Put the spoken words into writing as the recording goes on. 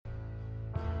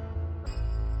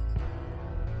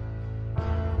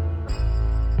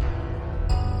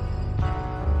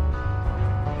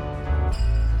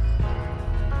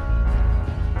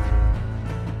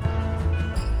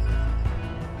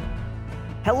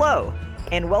Hello,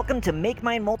 and welcome to Make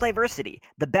Mine Multiversity,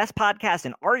 the best podcast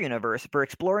in our universe for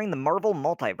exploring the Marvel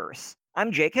multiverse.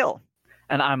 I'm Jake Hill.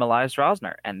 And I'm Elias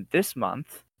Rosner. And this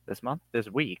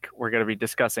week, we're going to be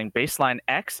discussing Baseline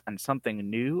X and something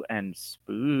new and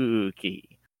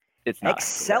spooky. It's not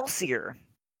Excelsior.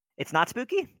 It's not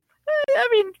spooky? I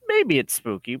mean, maybe it's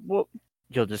spooky. Well,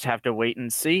 you'll just have to wait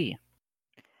and see.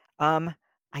 I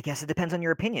guess it depends on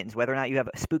your opinions, whether or not you have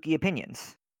spooky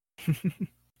opinions.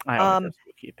 I always have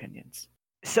spooky opinions.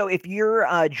 So if you're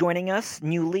joining us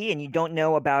newly and you don't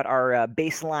know about our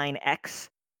Baseline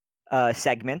X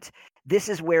segment, this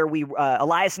is where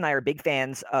Elias and I are big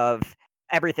fans of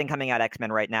everything coming out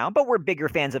X-Men right now, but we're bigger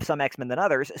fans of some X-Men than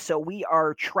others. So we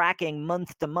are tracking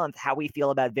month to month how we feel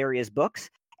about various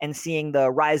books and seeing the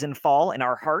rise and fall in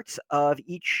our hearts of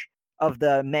each of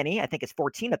the many, I think it's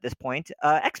 14 at this point,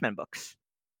 X-Men books.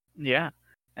 Yeah.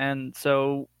 And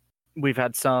so we've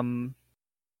had some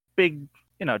big,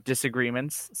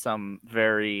 disagreements, some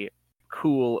very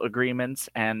cool agreements,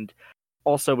 and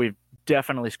also we've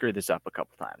definitely screwed this up a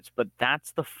couple times, but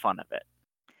that's the fun of it.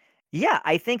 Yeah,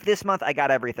 I think this month I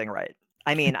got everything right.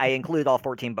 I mean, I included all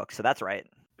 14 books, so that's right.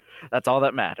 That's all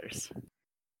that matters.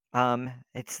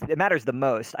 It matters the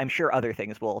most. I'm sure other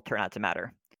things will turn out to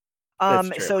matter. That's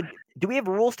true. So do we have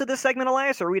rules to this segment,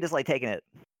 Elias, or are we just taking it?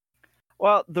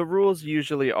 Well, the rules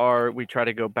usually are we try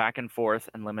to go back and forth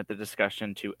and limit the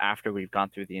discussion to after we've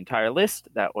gone through the entire list.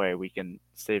 That way we can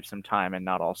save some time and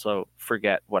not also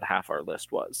forget what half our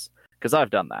list was. Because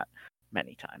I've done that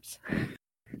many times.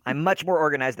 I'm much more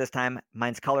organized this time.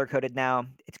 Mine's color-coded now.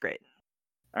 It's great.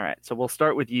 All right, so we'll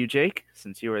start with you, Jake.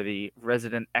 Since you are the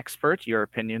resident expert, your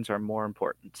opinions are more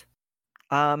important.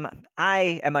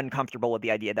 I am uncomfortable with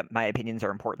the idea that my opinions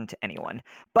are important to anyone,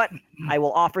 but I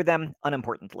will offer them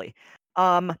unimportantly.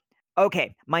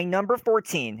 Okay, my number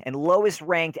 14 and lowest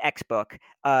ranked X book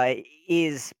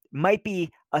might be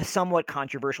a somewhat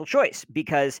controversial choice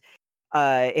because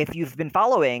if you've been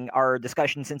following our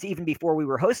discussion since even before we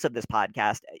were hosts of this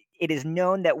podcast, it is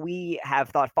known that we have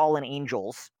thought Fallen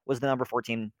Angels was the number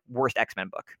 14 worst X-Men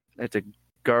book. It's a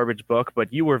garbage book,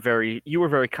 but you were very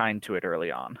kind to it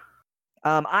early on.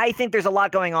 I think there's a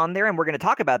lot going on there, and we're going to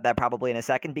talk about that probably in a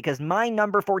second because my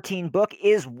number 14 book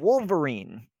is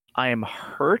Wolverine. I am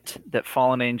hurt that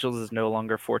Fallen Angels is no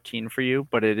longer 14 for you,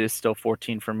 but it is still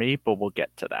 14 for me, but we'll get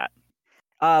to that.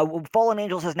 Fallen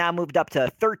Angels has now moved up to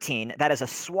 13. That is a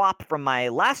swap from my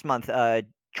last month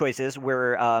choices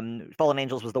where Fallen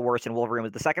Angels was the worst and Wolverine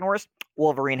was the second worst.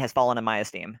 Wolverine has fallen in my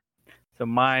esteem. So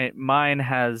mine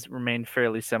has remained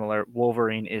fairly similar.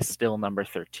 Wolverine is still number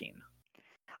 13.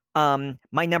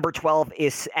 My number 12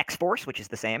 is X-Force, which is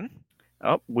the same.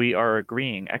 Oh, we are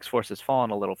agreeing. X-Force has fallen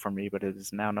a little for me, but it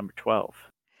is now number 12.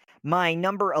 My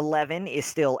number 11 is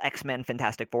still X-Men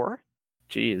Fantastic Four.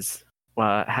 Jeez.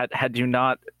 Had you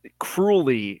not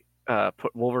cruelly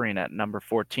put Wolverine at number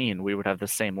 14, we would have the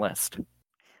same list.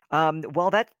 Well,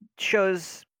 that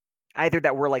shows either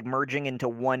that we're merging into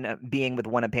one being with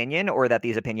one opinion or that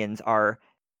these opinions are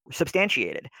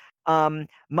substantiated.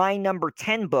 My number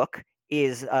 10 book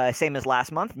is same as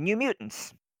last month, New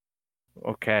Mutants.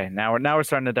 Okay, now we're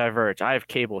starting to diverge. I have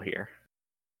Cable here.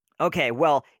 Okay,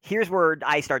 well, here's where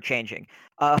I start changing.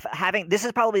 This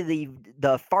is probably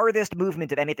the farthest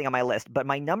movement of anything on my list, but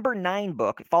my number 9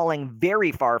 book, falling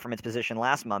very far from its position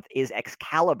last month, is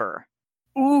Excalibur.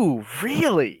 Ooh,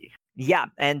 really? Yeah,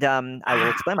 and I will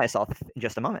explain myself in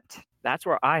just a moment. That's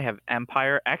where I have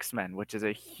Empire X-Men, which is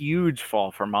a huge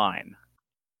fall for mine.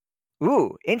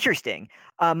 Ooh, interesting.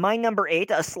 My number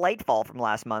 8, a slight fall from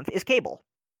last month, is Cable.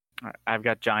 I've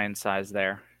got Giant Size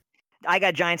there. I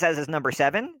got Giant Size as number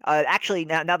 7. Actually,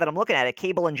 now that I'm looking at it,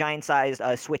 Cable and Giant Size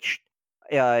switched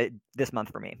this month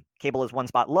for me. Cable is one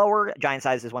spot lower. Giant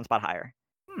Size is one spot higher.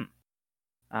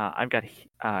 I've got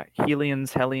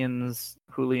Hellions,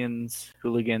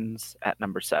 Hooligans at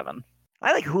number 7.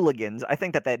 I like Hooligans. I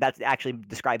think that actually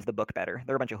describes the book better.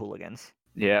 They're a bunch of hooligans.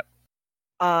 Yeah.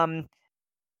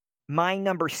 My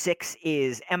number 6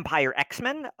 is Empire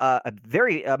X-Men, a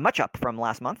very much up from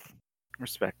last month.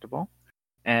 Respectable.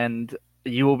 And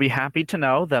you will be happy to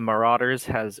know that Marauders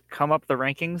has come up the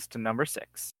rankings to number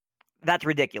 6. That's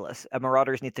ridiculous.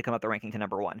 Marauders needs to come up the ranking to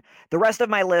number 1. The rest of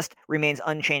my list remains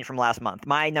unchanged from last month.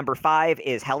 My number 5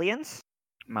 is Hellions.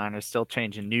 Mine are still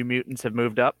changing. New Mutants have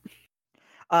moved up.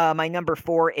 My number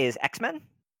 4 is X-Men.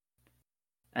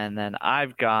 And then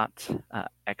I've got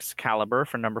Excalibur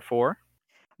for number 4.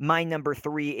 My number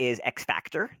 3 is X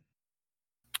Factor.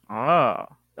 Oh,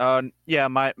 yeah.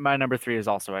 My number 3 is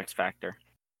also X Factor.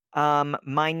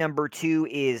 My number 2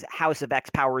 is House of X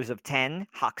Powers of 10,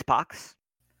 Hoxpox.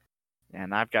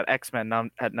 And I've got X-Men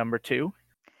at number 2.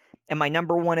 And my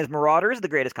number 1 is Marauders, the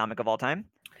greatest comic of all time.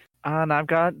 And I've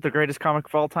got the greatest comic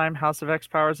of all time, House of X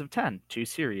Powers of 10, 2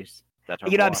 series.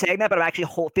 I'm saying that, but I'm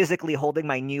actually physically holding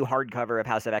my new hardcover of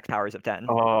House of X Powers of 10.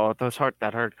 Oh, that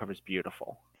hardcover is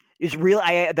beautiful. It's real.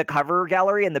 The cover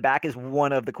gallery in the back is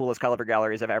one of the coolest cover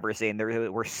galleries I've ever seen.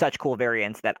 There were such cool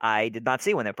variants that I did not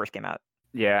see when they first came out.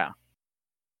 Yeah.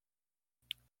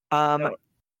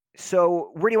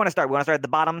 So where do you want to start? We want to start at the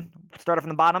bottom? Start from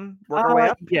the bottom? Work our way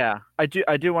up? Yeah. I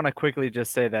do want to quickly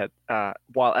just say that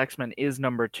while X-Men is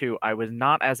number 2, I was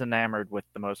not as enamored with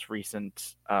the most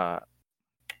recent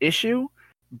issue,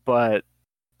 but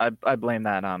I blame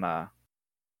that on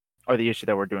or the issue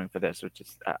that we're doing for this, which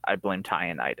is I blame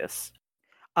Tyonitis.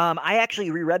 I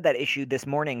actually reread that issue this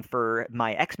morning for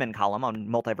my X-Men column on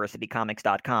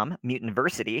multiversitycomics.com,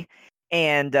 Mutantversity,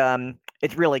 and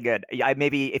it's really good.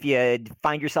 Maybe if you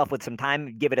find yourself with some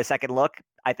time, give it a second look.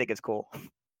 I think it's cool.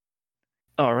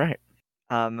 All right.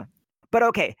 But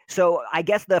okay, so I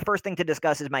guess the first thing to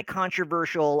discuss is my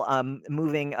controversial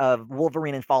moving of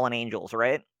Wolverine and Fallen Angels,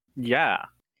 right? Yeah.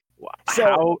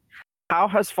 So how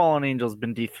has Fallen Angels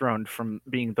been dethroned from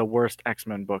being the worst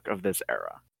X-Men book of this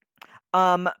era?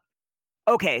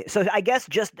 Okay, so I guess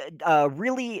just a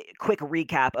really quick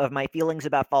recap of my feelings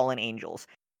about Fallen Angels.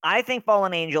 I think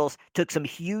Fallen Angels took some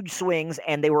huge swings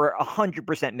and they were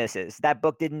 100% misses. That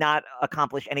book did not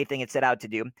accomplish anything it set out to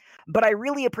do. But I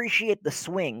really appreciate the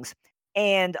swings.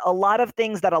 And a lot of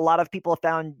things that a lot of people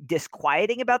found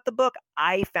disquieting about the book,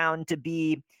 I found to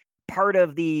be part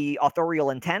of the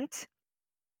authorial intent.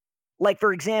 Like,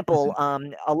 for example,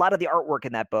 a lot of the artwork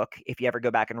in that book, if you ever go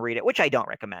back and read it, which I don't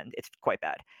recommend, it's quite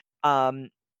bad,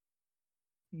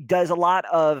 does a lot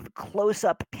of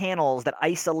close-up panels that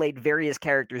isolate various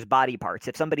characters' body parts.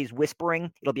 If somebody's whispering,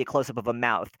 it'll be a close-up of a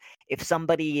mouth. If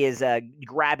somebody is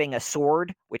grabbing a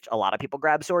sword, which a lot of people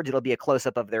grab swords, it'll be a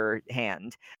close-up of their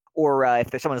hand. Or if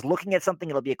someone's looking at something,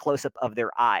 it'll be a close-up of their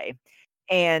eye.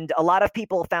 And a lot of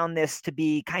people found this to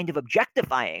be kind of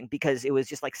objectifying because it was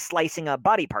just like slicing up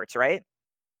body parts, right?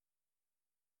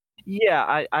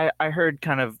 Yeah, I heard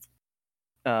kind of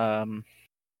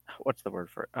what's the word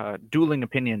for it? Dueling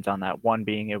opinions on that. One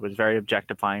being it was very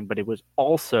objectifying, but it was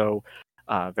also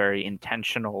very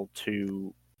intentional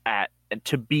to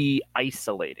be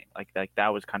isolating. Like that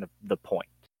was kind of the point.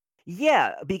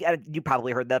 Yeah, you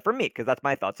probably heard that from me because that's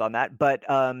my thoughts on that. But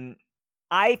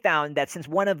I found that since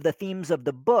one of the themes of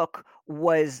the book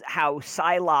was how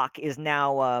Psylocke is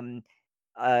now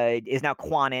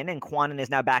Kwannon, and Kwannon is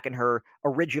now back in her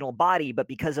original body, but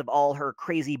because of all her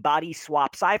crazy body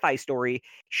swap sci-fi story,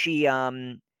 she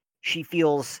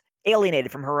feels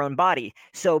alienated from her own body.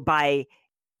 So by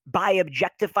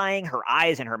objectifying her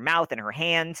eyes and her mouth and her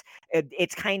hands,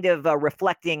 it's kind of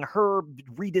reflecting her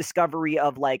rediscovery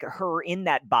of like her in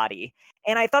that body.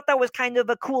 And I thought that was kind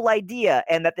of a cool idea,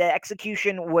 and that the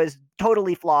execution was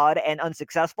totally flawed and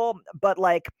unsuccessful. But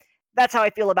like, that's how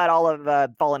I feel about all of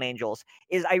Fallen Angels.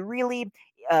 Is I really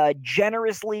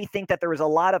generously think that there was a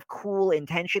lot of cool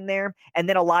intention there, and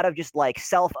then a lot of just like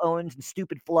self-owns and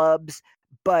stupid flubs.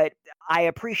 But I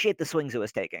appreciate the swings it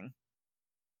was taking.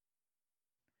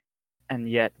 And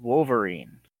yet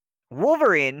Wolverine,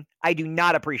 I do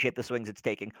not appreciate the swings it's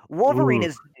taking. Wolverine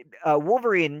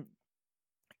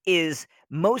is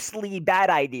mostly bad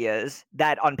ideas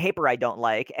that on paper I don't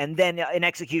like, and then in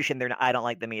execution I don't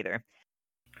like them either.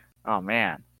 Oh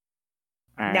man.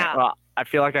 All right. Now, well, I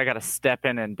feel like I got to step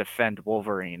in and defend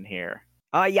Wolverine here.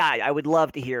 Yeah, I would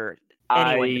love to hear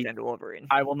anyone defend Wolverine.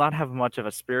 I will not have much of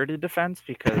a spirited defense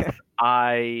because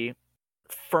I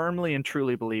firmly and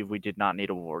truly believe we did not need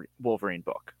a Wolverine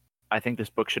book. I think this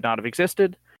book should not have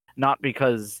existed, not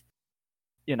because,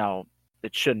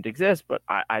 it shouldn't exist, but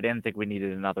I didn't think we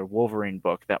needed another Wolverine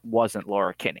book that wasn't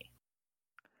Laura Kinney.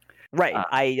 Right.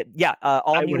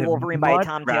 All New Wolverine by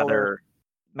Tom Taylor,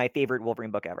 my favorite Wolverine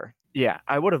book ever. Yeah,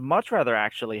 I would have much rather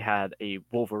actually had a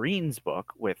Wolverines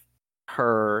book with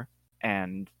her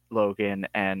and Logan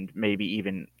and maybe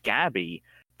even Gabby.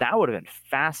 That would have been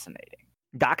fascinating.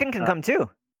 Daken can come too.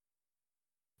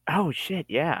 Oh shit,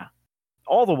 yeah.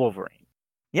 All the Wolverine.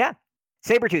 Yeah.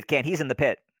 Sabretooth can't. He's in the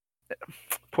pit.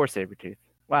 Poor Sabretooth.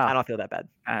 Wow. I don't feel that bad.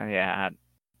 Yeah.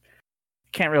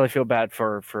 Can't really feel bad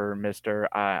for Mr.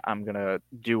 I'm going to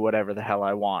do whatever the hell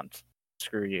I want.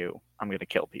 Screw you. I'm going to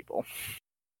kill people.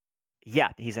 Yeah,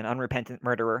 he's an unrepentant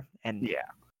murderer. And yeah.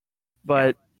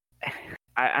 But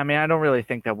I mean, I don't really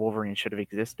think that Wolverine should have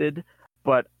existed,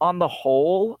 but on the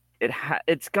whole,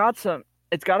 it's got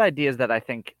ideas that I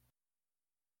think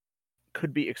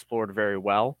could be explored very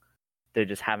well. They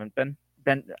just haven't been.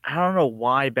 I don't know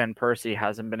why Ben Percy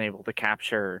hasn't been able to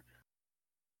capture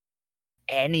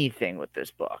anything with this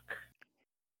book.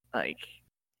 Like,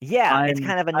 Yeah, it's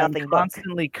kind of a I'm nothing book.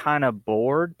 constantly kind of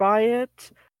bored by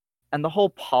it, and the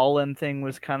whole pollen thing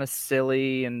was kind of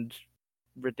silly and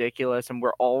ridiculous, and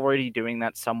we're already doing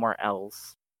that somewhere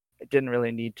else. It didn't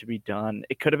really need to be done.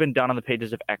 It could have been done on the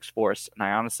pages of X-Force, and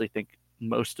I honestly think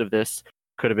most of this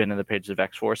could have been in the pages of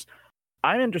X-Force.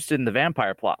 I'm interested in the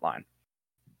vampire plotline.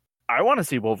 I want to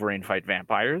see Wolverine fight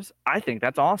vampires. I think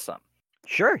that's awesome.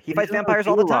 Sure, he fights doesn't really vampires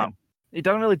all the do a lot. time. He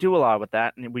doesn't really do a lot with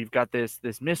that, and we've got this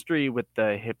mystery with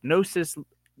the hypnosis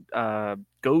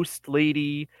ghost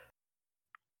lady,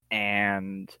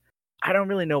 and I don't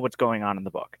really know what's going on in the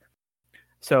book.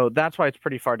 So that's why it's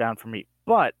pretty far down for me.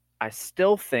 But I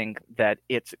still think that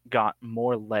it's got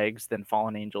more legs than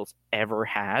Fallen Angels ever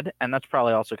had, and that's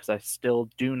probably also because I still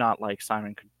do not like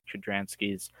Simon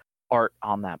Kudransky's art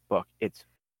on that book. It's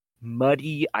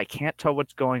muddy. I can't tell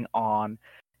what's going on.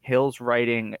 Hill's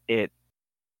writing it.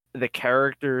 The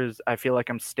characters, I feel like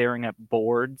I'm staring at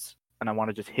boards, and I want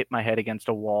to just hit my head against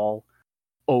a wall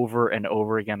over and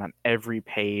over again on every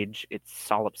page. It's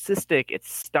solipsistic.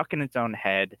 It's stuck in its own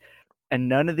head. And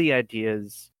none of the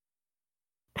ideas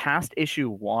past issue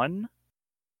 1,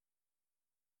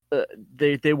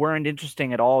 they weren't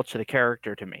interesting at all to the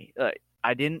character to me.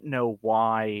 I didn't know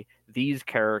why these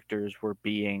characters were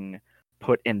being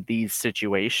put in these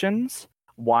situations.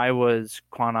 Why was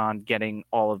Kwannon getting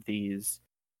all of these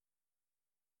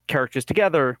characters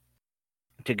together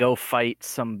to go fight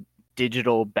some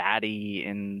digital baddie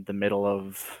in the middle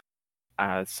of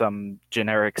some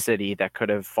generic city that could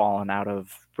have fallen out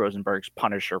of Rosenberg's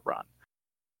Punisher run?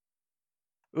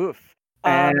 Oof.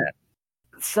 And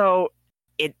so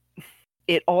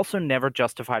it also never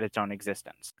justified its own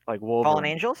existence. Like Wolverine. Fallen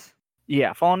Angels?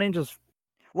 Yeah, Fallen Angels.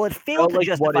 Well, it failed to like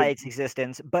justify its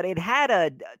existence, but it had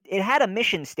a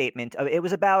mission statement. It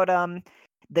was about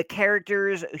the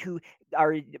characters who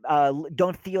are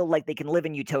don't feel like they can live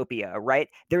in utopia, right?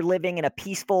 They're living in a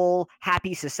peaceful,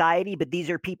 happy society, but these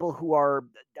are people who are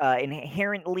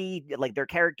inherently, like, their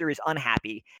character is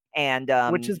unhappy, and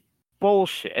which is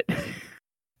bullshit.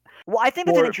 well, I think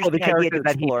that's an interesting idea to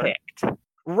that he explore. picked.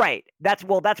 Right. That's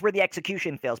where the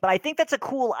execution fails. But I think that's a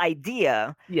cool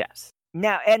idea. Yes.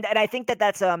 Now, and I think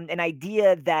that's an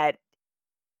idea that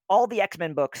all the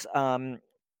X-Men books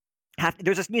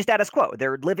there's this new status quo.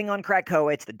 They're living on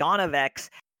Krakoa. It's the dawn of X.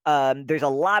 There's a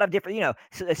lot of different,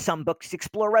 some books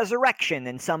explore resurrection,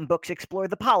 and some books explore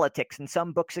the politics, and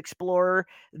some books explore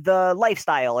the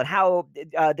lifestyle and how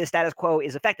the status quo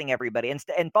is affecting everybody.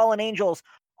 And Fallen Angels,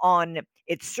 on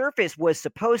its surface, was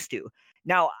supposed to.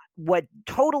 Now, what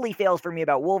totally fails for me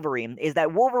about Wolverine is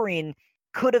that Wolverine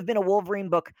could have been a Wolverine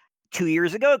book 2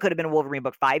 years ago. It could have been a Wolverine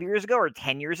book 5 years ago or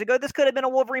 10 years ago. This could have been a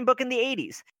Wolverine book in the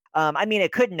 80s. I mean,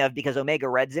 it couldn't have, because Omega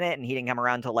Red's in it, and he didn't come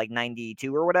around until like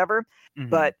 92 or whatever. Mm-hmm.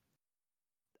 But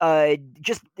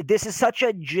just this is such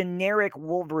a generic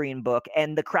Wolverine book,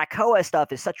 and the Krakoa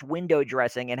stuff is such window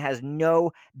dressing and has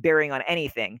no bearing on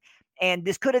anything. And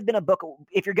this could have been a book,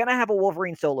 if you're gonna have a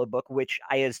Wolverine solo book, which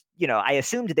I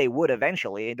assumed they would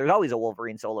eventually. There's always a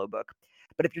Wolverine solo book,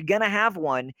 but if you're gonna have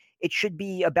one, it should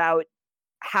be about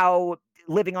how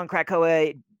living on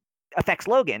Krakoa affects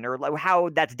Logan, or how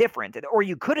that's different. Or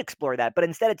you could explore that, but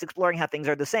instead it's exploring how things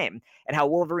are the same, and how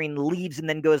Wolverine leaves and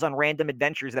then goes on random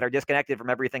adventures that are disconnected from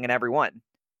everything and everyone,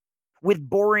 with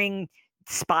boring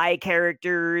spy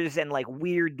characters and like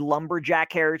weird lumberjack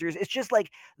characters. It's just like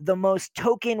the most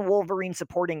token Wolverine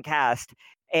supporting cast,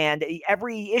 and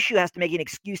every issue has to make an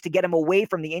excuse to get him away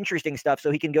from the interesting stuff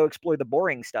so he can go explore the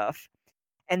boring stuff.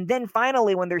 And then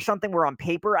finally, when there's something where on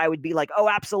paper I would be like, oh,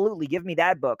 absolutely, give me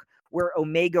that book, where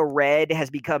Omega Red has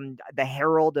become the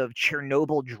herald of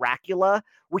Chernobyl Dracula,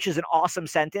 which is an awesome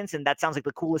sentence, and that sounds like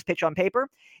the coolest pitch on paper.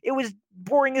 It was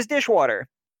boring as dishwater.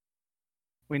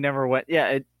 We never went.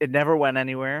 Yeah, it never went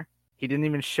anywhere. He didn't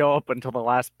even show up until the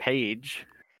last page.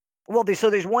 Well,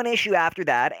 there's one issue after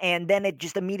that, and then it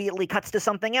just immediately cuts to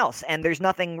something else, and there's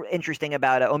nothing interesting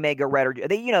about Omega Red. Or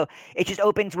it just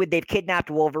opens with they've kidnapped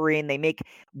Wolverine, they make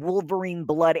Wolverine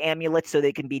blood amulets so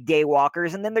they can be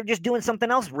daywalkers, and then they're just doing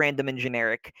something else random and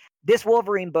generic. This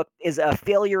Wolverine book is a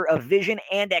failure of vision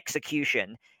and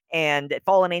execution, and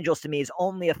Fallen Angels to me is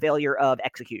only a failure of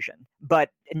execution, but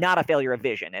not a failure of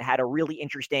vision. It had a really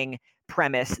interesting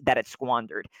premise that it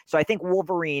squandered. So I think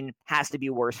Wolverine has to be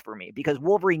worse for me, because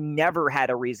Wolverine never had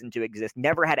a reason to exist,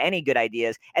 never had any good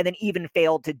ideas, and then even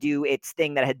failed to do its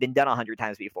thing that had been done 100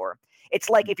 times before. It's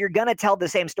like, if you're going to tell the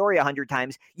same story 100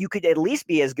 times, you could at least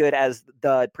be as good as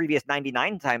the previous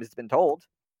 99 times it's been told.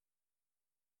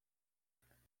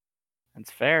 That's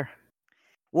fair.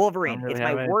 Wolverine, it's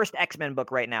my worst X-Men book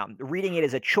right now. Reading it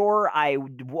is a chore. I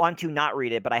want to not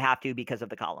read it, but I have to because of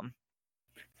the column.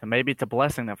 So maybe it's a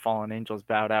blessing that Fallen Angels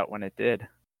bowed out when it did.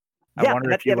 I Yeah, wonder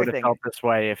that's if the you other would have thing. felt this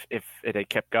way if it had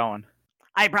kept going.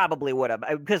 I probably would have,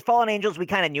 because Fallen Angels, we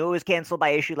kind of knew it was canceled by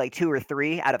issue like 2 or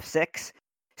 3 out of 6.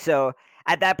 So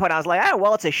at that point, I was like, oh,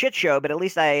 well, it's a shit show, but at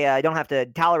least I don't have to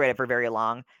tolerate it for very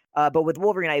long. But with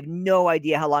Wolverine, I have no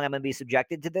idea how long I'm going to be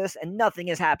subjected to this, and nothing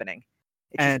is happening.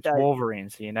 It's Wolverine,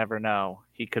 so you never know.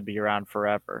 He could be around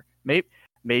forever.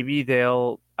 Maybe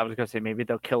they'll. I was gonna say maybe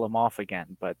they'll kill him off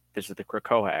again, but this is the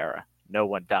Krakoa era. No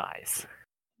one dies.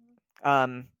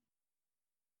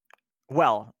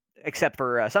 Well, except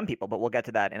for some people, but we'll get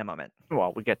to that in a moment.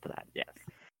 Well, we get to that. Yes.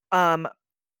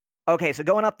 Okay, so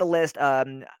going up the list,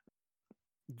 do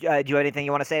you have anything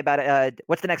you want to say about it?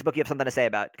 What's the next book you have something to say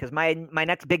about? Because my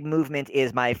next big movement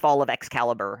is my Fall of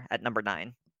Excalibur at number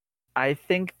 9. I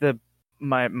think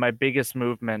my biggest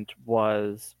movement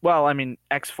was, well, I mean,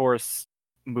 X-Force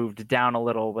moved down a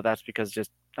little, but that's because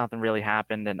just nothing really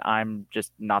happened, and I'm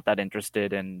just not that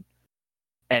interested in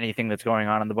anything that's going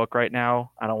on in the book right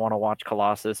now. I don't want to watch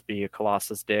Colossus be a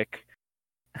Colossus dick.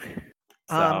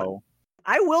 So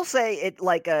I will say it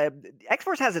like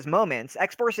X-Force has its moments.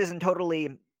 X-Force isn't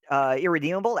totally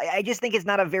irredeemable. I just think it's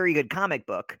not a very good comic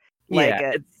book. Like,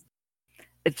 yeah,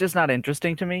 it's just not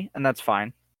interesting to me, and that's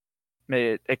fine.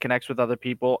 It connects with other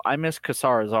people. I miss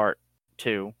Kasara's art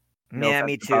too. Yeah,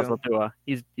 me too.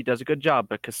 He does a good job,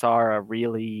 but Kasara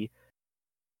really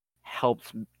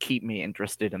helps keep me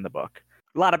interested in the book.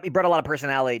 He brought a lot of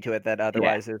personality to it that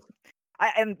otherwise is.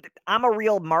 I'm a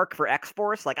real mark for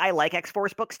X-Force. Like, I like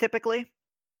X-Force books typically.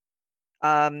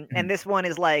 And this one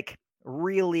is like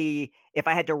really, if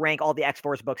I had to rank all the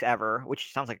X-Force books ever,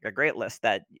 which sounds like a great list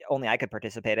that only I could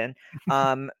participate in,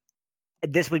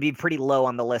 this would be pretty low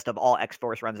on the list of all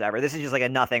X-Force runs ever. This is just like a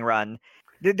nothing run.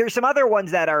 There's some other ones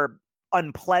that are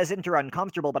unpleasant or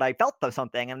uncomfortable, but I felt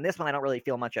something, and this one I don't really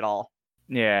feel much at all.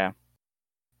 Yeah.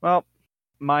 Well,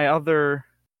 my other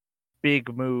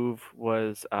big move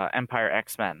was Empire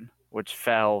X-Men, which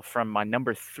fell from my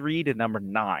number 3 to number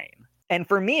 9. And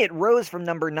for me, it rose from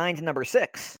number 9 to number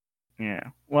 6. Yeah.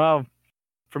 Well,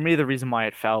 for me, the reason why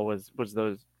it fell were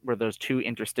those 2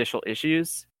 interstitial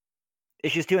issues.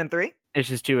 Issues 2 and 3?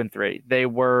 Issues 2 and 3. They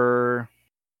were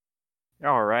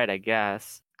all right, I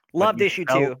guess. Loved issue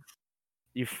 2.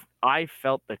 I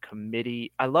felt the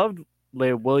committee. I loved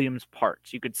Leah Williams'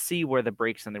 parts. You could see where the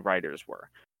breaks in the writers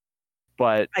were.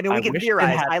 But I mean, we can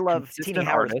theorize. I love Tina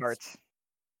Howard's parts.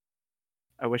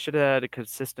 I wish it had a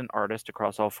consistent artist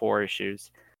across all 4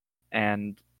 issues.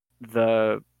 And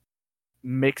the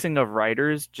mixing of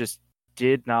writers just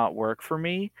did not work for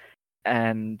me.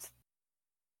 And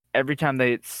every time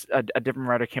a different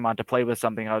writer came on to play with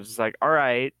something, I was just like, all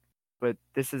right, but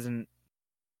this isn't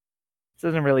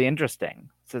really interesting.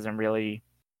 This isn't really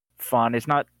fun. It's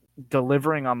not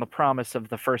delivering on the promise of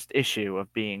the first issue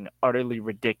of being utterly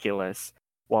ridiculous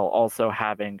while also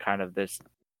having kind of this,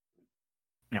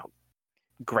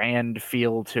 grand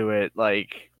feel to it,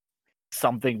 like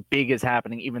something big is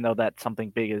happening, even though that something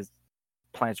big is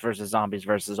Plants vs. Zombies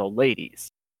versus Old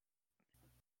Ladies.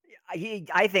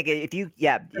 I think if you,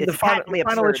 it's the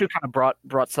final issue kind of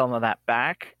brought some of that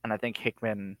back, and I think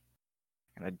Hickman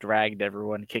kind of dragged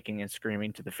everyone kicking and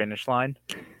screaming to the finish line.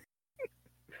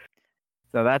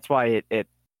 So that's why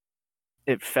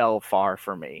it fell far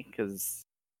for me, because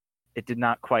it did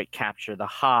not quite capture the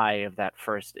high of that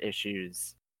first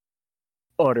issue's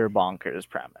utter bonkers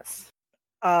premise.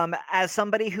 As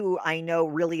somebody who I know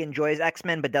really enjoys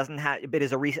X-Men but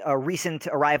is a recent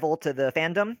arrival to the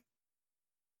fandom,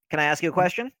 can I ask you a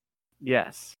question?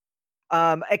 Yes.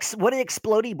 What did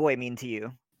Explodey Boy mean to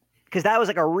you? Because that was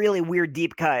like a really weird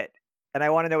deep cut, and I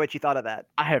want to know what you thought of that.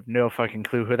 I have no fucking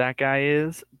clue who that guy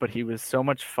is, but he was so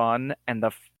much fun, and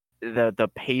the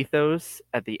pathos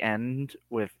at the end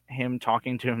with him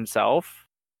talking to himself.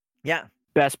 Yeah.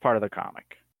 Best part of the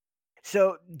comic.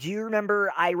 So, do you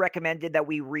remember I recommended that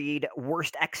we read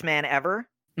Worst X-Man Ever?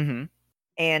 Mm-hmm.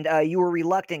 And you were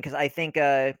reluctant because I think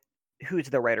who's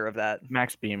the writer of that?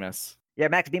 Max Bemis. Yeah,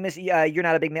 Max Bemis. You're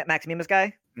not a big Max Bemis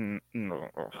guy? No.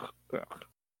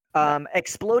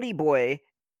 Explodey Boy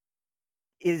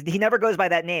he never goes by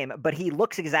that name, but he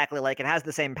looks exactly like and has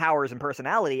the same powers and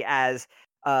personality as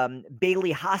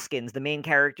Bailey Hoskins, the main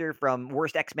character from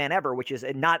Worst X-Man Ever, which is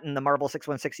not in the Marvel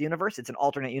 616 universe. It's an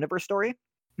alternate universe story.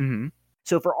 Mm-hmm.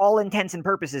 So for all intents and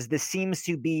purposes, this seems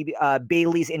to be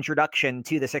Bailey's introduction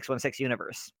to the 616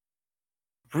 universe.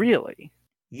 Really?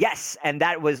 Yes, and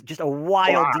that was just a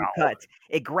wild deep cut.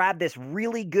 It grabbed this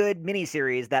really good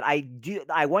miniseries that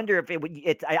I wonder if it would.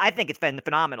 I think it's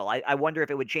phenomenal. I wonder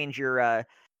if it would change your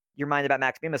mind about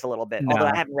Max Bemis a little bit. No. Although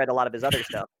I haven't read a lot of his other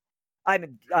stuff. I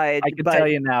can tell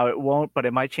you now it won't, but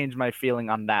it might change my feeling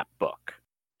on that book.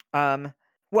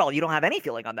 Well, you don't have any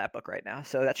feeling on that book right now,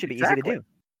 so that should be easy to Exactly.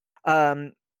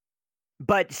 do.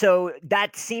 But so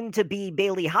that seemed to be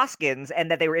Bailey Hoskins,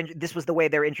 and that this was the way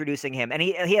they're introducing him, and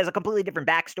he has a completely different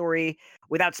backstory.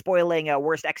 Without spoiling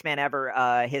Worst X-Man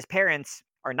Ever, his parents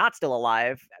are not still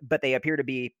alive, but they appear to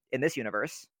be in this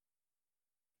universe.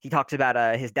 He talks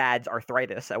about his dad's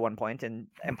arthritis at one point in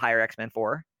Empire X-Men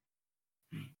 4.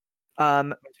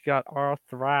 He's got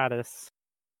arthritis.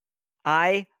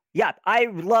 I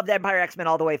loved Empire X-Men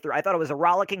all the way through. I thought it was a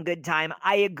rollicking good time.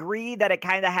 I agree that it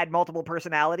kind of had multiple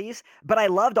personalities, but I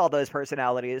loved all those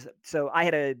personalities. So I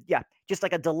had just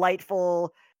like a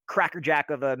delightful crackerjack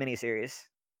of a miniseries.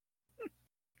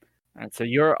 And so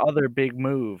your other big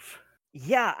move.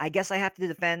 Yeah, I guess I have to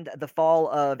defend the fall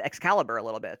of Excalibur a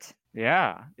little bit.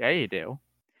 Yeah, you do.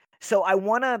 So I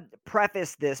want to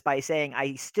preface this by saying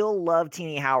I still love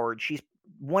Tini Howard. She's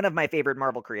one of my favorite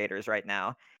Marvel creators right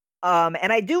now.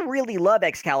 And I do really love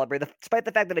Excalibur, despite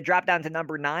the fact that it dropped down to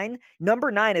number 9.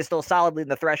 Number 9 is still solidly in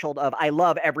the threshold of I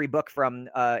love every book from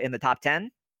in the top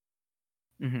 10.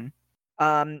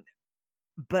 Mm-hmm.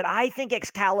 But I think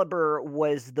Excalibur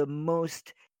was the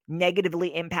most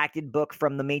negatively impacted book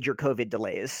from the major COVID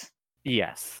delays.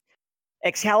 Yes.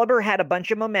 Excalibur had a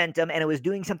bunch of momentum, and it was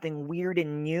doing something weird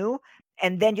and new.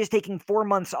 And then just taking 4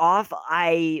 months off,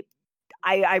 I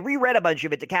reread a bunch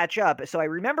of it to catch up, so I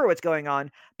remember what's going on,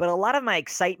 but a lot of my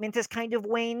excitement has kind of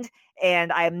waned,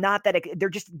 and I am not that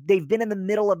they've been in the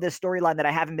middle of this storyline that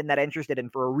I haven't been that interested in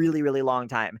for a really, really long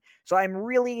time. So I'm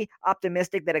really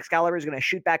optimistic that Excalibur is going to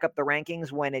shoot back up the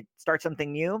rankings when it starts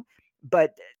something new.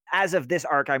 But as of this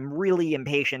arc, I'm really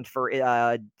impatient for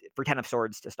Ten of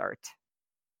Swords to start.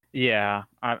 Yeah,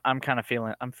 I'm kind of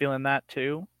feeling that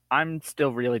too. I'm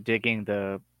still really digging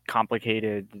the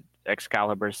complicated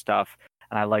Excalibur stuff,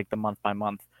 and I like the month by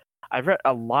month. I've read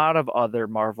a lot of other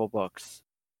Marvel books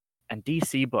and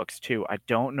DC books too. I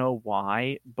don't know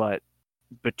why, but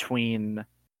between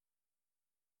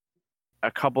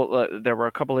a couple, there were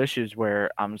a couple issues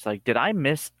where I was like, did I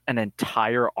miss an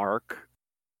entire arc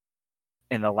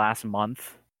in the last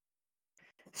month?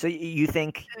 So you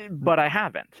think? But I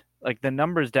haven't. Like, the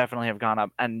numbers definitely have gone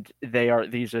up, and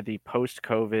these are the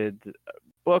post-COVID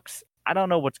books. I don't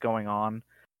know what's going on.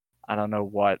 I don't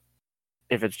know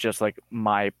if it's just like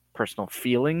my personal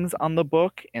feelings on the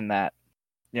book, in that,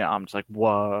 I'm just like,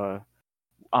 whoa,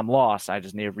 I'm lost. I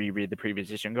just need to reread the previous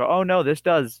issue and go, oh no, this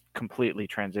does completely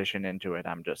transition into it.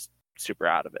 I'm just super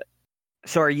out of it.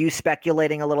 So are you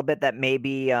speculating a little bit that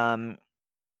maybe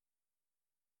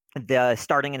the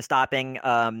starting and stopping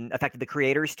affected the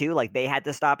creators too? Like they had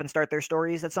to stop and start their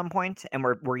stories at some point, and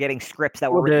we're getting scripts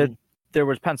that were written. There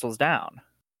was pencils down.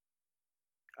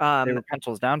 They were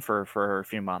pencils down for a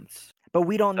few months. But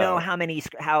we don't know how many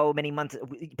months.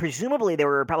 Presumably, they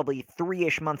were probably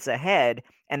 3-ish months ahead,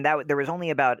 and that there was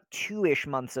only about 2-ish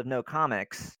months of no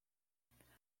comics.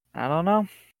 I don't know.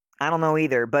 I don't know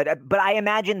either, but I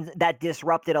imagine that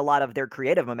disrupted a lot of their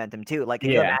creative momentum too. Like, can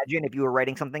you imagine if you were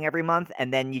writing something every month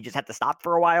and then you just had to stop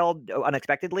for a while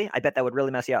unexpectedly? I bet that would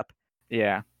really mess you up.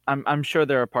 Yeah, I'm sure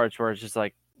there are parts where it's just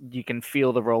like you can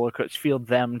feel the roller coaster, feel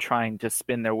them trying to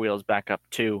spin their wheels back up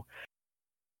too,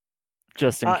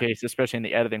 just in case, especially in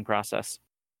the editing process.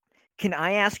 Can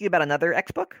I ask you about another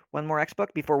X book? One more X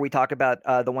book before we talk about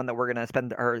the one that we're going to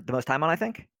spend the most time on, I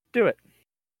think? Do it.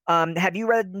 Have you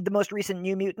read the most recent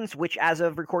New Mutants, which as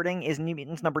of recording is New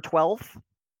Mutants number 12?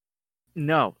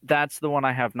 No, that's the one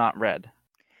I have not read.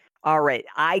 All right.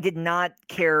 I did not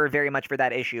care very much for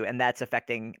that issue, and that's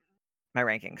affecting my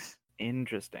rankings.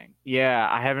 Interesting. Yeah,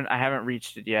 I haven't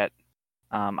reached it yet.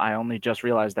 I only just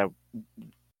realized that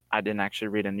I didn't actually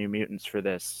read a New Mutants for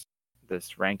this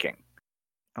ranking.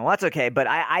 Oh, that's okay. But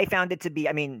I found it to be,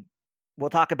 I mean, we'll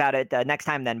talk about it next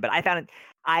time then. But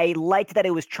I liked that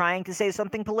it was trying to say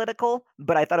something political,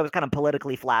 but I thought it was kind of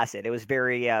politically flaccid. It was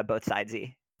very both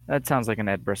sidesy. That sounds like an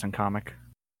Ed Brisson comic.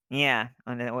 Yeah.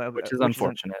 Which is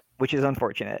unfortunate. Which is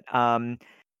unfortunate.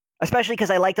 Especially because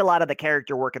I liked a lot of the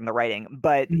character work in the writing.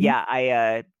 But yeah,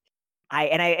 I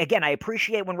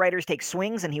appreciate when writers take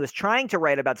swings, and he was trying to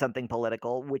write about something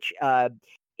political, which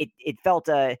it felt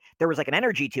there was like an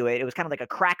energy to it. It was kind of like a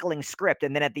crackling script,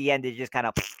 and then at the end it just kind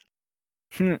of.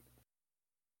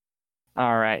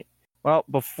 All right. Well,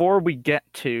 before we get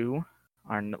to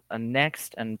our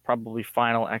next and probably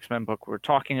final X-Men book we're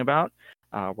talking about,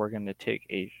 we're going to take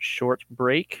a short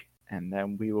break, and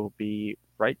then we will be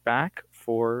right back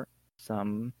for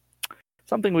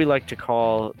something we like to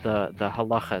call the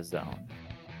Halacha Zone.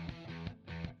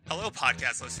 Hello,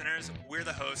 podcast listeners. We're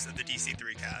the hosts of the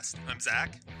DC3 Cast. I'm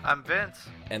Zach. I'm Vince.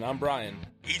 And I'm Brian.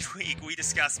 Each week, we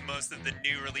discuss most of the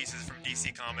new releases from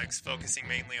DC Comics, focusing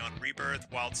mainly on Rebirth,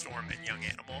 Wildstorm, and Young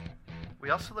Animal. We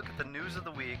also look at the news of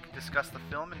the week, discuss the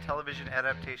film and television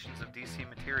adaptations of DC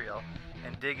material,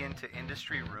 and dig into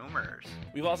industry rumors.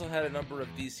 We've also had a number of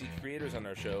DC creators on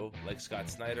our show, like Scott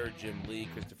Snyder, Jim Lee,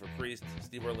 Christopher Priest,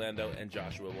 Steve Orlando, and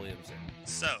Joshua Williamson.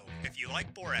 So, if you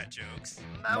like Borat jokes,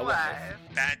 My wife.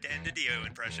 Bad Endidio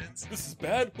impressions, This is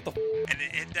bad? What the and an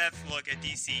in-depth look at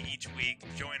DC each week,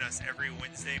 join us every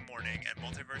Wednesday morning at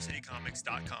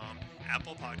multiversitycomics.com,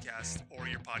 Apple Podcasts, or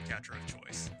your podcatcher of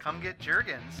choice. Come get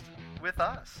Jurgens with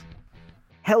us.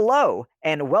 Hello,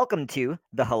 and welcome to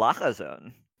the Halacha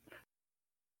Zone.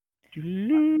 I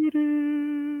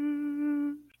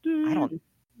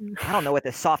don't know what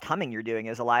this soft humming you're doing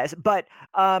is, Elias, but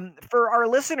for our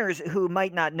listeners who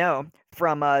might not know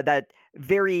from that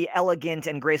very elegant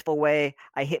and graceful way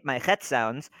I hit my chet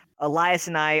sounds, Elias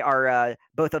and I are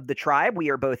both of the tribe. We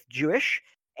are both Jewish,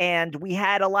 and we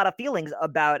had a lot of feelings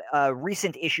about a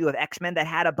recent issue of X-Men that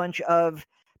had a bunch of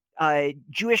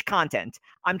Jewish content.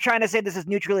 I'm trying to say this as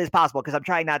neutrally as possible because I'm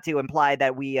trying not to imply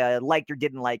that we liked or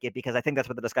didn't like it, because I think that's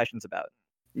what the discussion's about.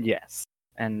 Yes,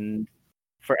 and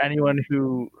for anyone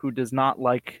who does not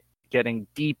like getting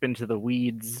deep into the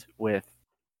weeds with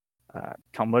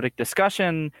Talmudic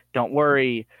discussion, don't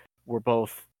worry, we're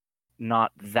both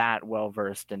not that well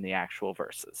versed in the actual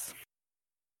verses.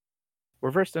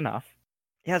 We're versed enough.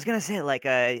 Yeah, I was gonna say, like,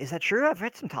 is that true? I've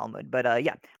read some Talmud, but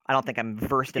yeah, I don't think I'm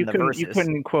versed in the verses. You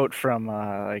couldn't quote from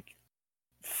like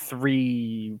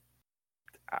 3.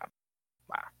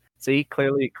 Wow. See,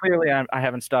 clearly, I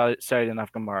haven't studied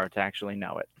enough Gemara to actually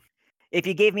know it. If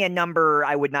you gave me a number,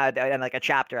 I would not, and like a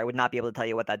chapter, I would not be able to tell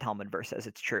you what that Talmud verse is.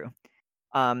 It's true.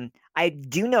 I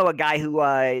do know a guy who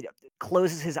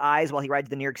closes his eyes while he rides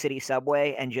the New York City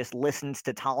subway and just listens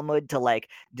to Talmud to like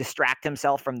distract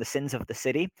himself from the sins of the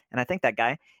city. And I think that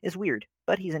guy is weird,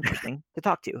 but he's interesting to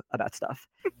talk to about stuff.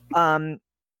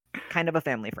 Kind of a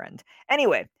family friend.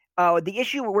 Anyway, the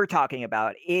issue we're talking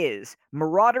about is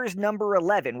Marauders number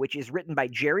 11, which is written by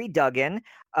Jerry Duggan,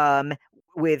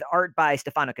 with art by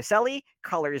Stefano Caselli,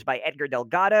 colors by Edgar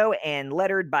Delgado, and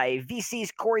lettered by VC's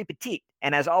Corey Petit.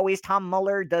 And as always, Tom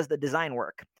Muller does the design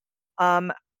work.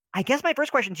 I guess my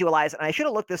first question to you, Elias, and I should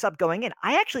have looked this up going in,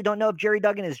 I actually don't know if Jerry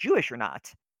Duggan is Jewish or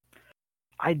not.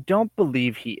 I don't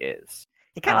believe he is.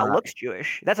 He kind of looks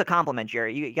Jewish. That's a compliment,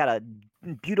 Jerry. You got a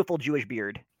beautiful Jewish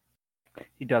beard.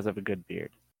 He does have a good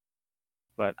beard.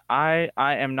 But I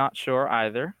am not sure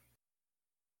either.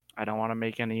 I don't want to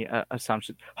make any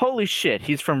assumptions. Holy shit,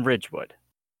 he's from Ridgewood.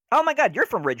 Oh my God, you're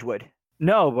from Ridgewood.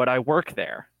 No, but I work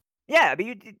there. Yeah, but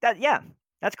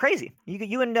that's crazy.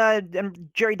 You and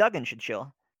Jerry Duggan should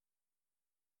chill.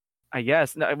 I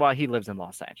guess. No, well, he lives in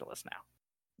Los Angeles now.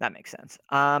 That makes sense.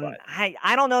 I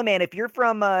don't know, man. If you're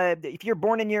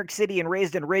born in New York City and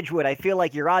raised in Ridgewood, I feel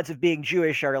like your odds of being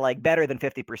Jewish are like better than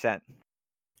 50%.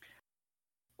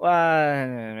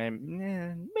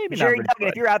 Maybe Jerry not Duggan,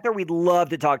 if you're out there, we'd love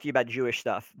to talk to you about Jewish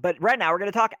stuff. But right now, we're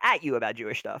going to talk at you about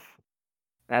Jewish stuff.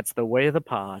 That's the way of the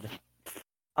pod.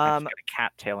 I just got a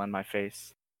cat tail in my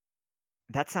face.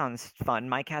 That sounds fun.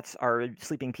 My cats are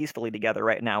sleeping peacefully together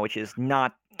right now, which is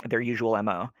not their usual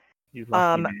MO. You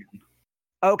lucky man.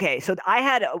 Okay, so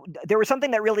there was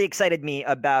something that really excited me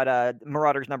about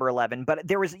Marauders number 11, but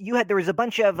there was a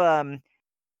bunch of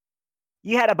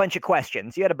you had a bunch of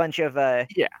questions. You had a bunch of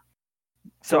yeah.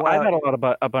 So I've had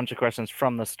a bunch of questions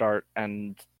from the start,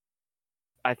 and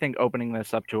I think opening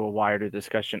this up to a wider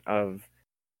discussion of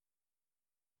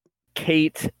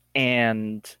Kate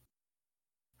and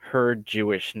her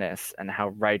Jewishness and how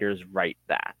writers write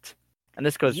that. And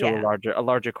this goes to a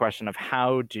larger question of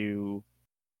how do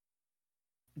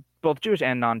both Jewish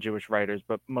and non-Jewish writers,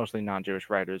 but mostly non-Jewish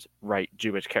writers, write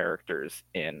Jewish characters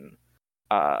in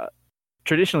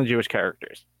traditionally Jewish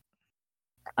characters.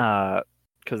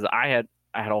 Because I had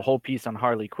a whole piece on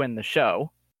Harley Quinn, the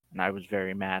show, and I was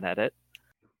very mad at it.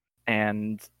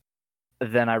 And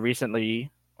then I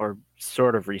recently, or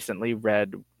sort of recently,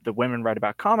 read the Women Write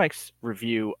About Comics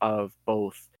review of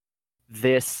both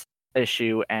this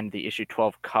issue and the issue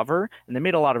 12 cover, and they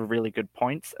made a lot of really good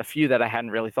points, a few that I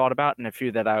hadn't really thought about, and a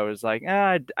few that I was like,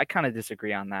 I kind of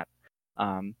disagree on that.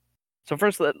 So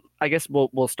first, I guess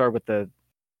we'll start with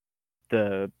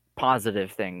the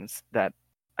positive things that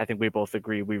I think we both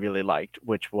agree we really liked,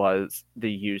 which was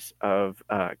the use of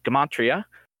gematria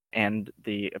and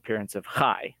the appearance of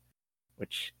Chai,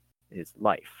 which is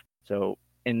life. So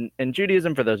in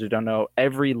Judaism, for those who don't know,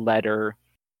 every letter,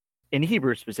 in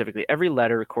Hebrew specifically, every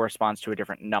letter corresponds to a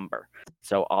different number.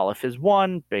 So Aleph is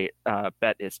 1,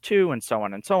 Bet is 2, and so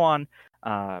on and so on.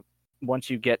 Once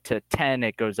you get to 10,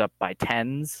 it goes up by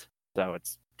tens. So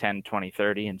it's 10, 20,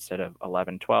 30 instead of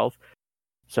 11, 12.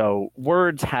 So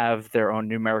words have their own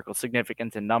numerical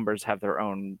significance and numbers have their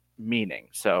own meaning.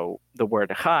 So the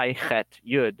word chai, chet,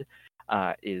 yud,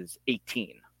 is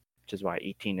 18, which is why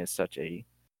 18 is such a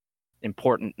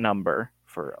important number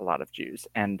for a lot of Jews.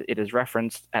 And it is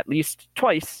referenced at least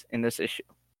twice in this issue.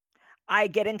 I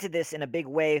get into this in a big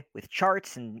way with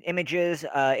charts and images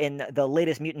in the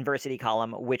latest Mutantversity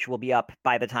column, which will be up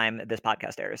by the time this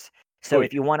podcast airs. So Sweet.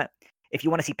 if you want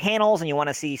to see panels and you want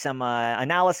to see some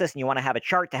analysis and you want to have a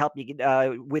chart to help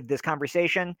you with this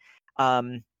conversation,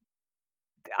 some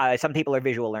people are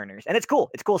visual learners, and it's cool.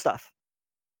 It's cool stuff.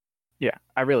 Yeah,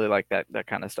 I really like that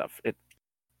kind of stuff. It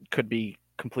could be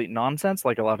complete nonsense,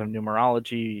 like a lot of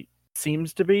numerology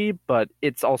seems to be, but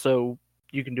it's also,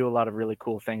 you can do a lot of really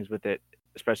cool things with it,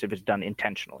 especially if it's done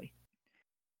intentionally.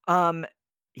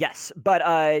 Yes, but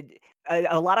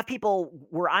a lot of people,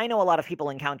 where I know a lot of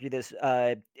people encounter this,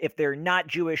 if they're not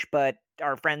Jewish but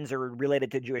our friends are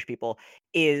related to Jewish people,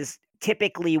 is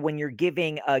typically when you're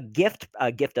giving a gift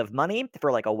of money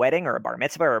for like a wedding or a bar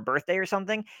mitzvah or a birthday or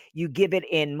something, you give it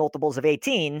in multiples of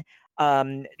 18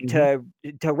 to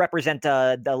represent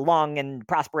the long and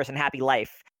prosperous and happy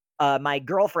life. My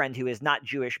girlfriend, who is not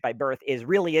Jewish by birth, is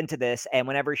really into this, and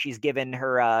whenever she's given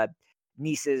her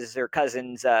nieces or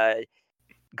cousins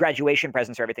graduation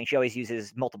presents or everything, she always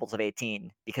uses multiples of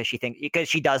 18 because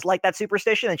she does like that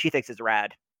superstition and she thinks it's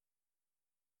rad.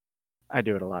 I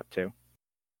do it a lot too.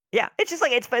 Yeah, it's just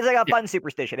like it's like a fun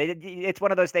superstition. It's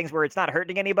one of those things where it's not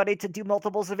hurting anybody to do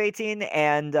multiples of 18,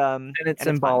 and it's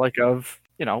symbolic of,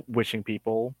 wishing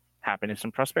people happiness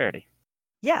and prosperity.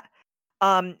 Yeah.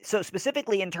 So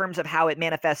specifically in terms of how it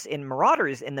manifests in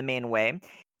Marauders in the main way,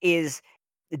 this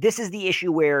is the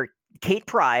issue where Kate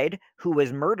Pryde, who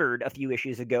was murdered a few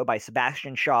issues ago by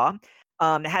Sebastian Shaw,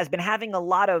 has been having a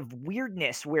lot of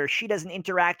weirdness where she doesn't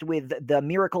interact with the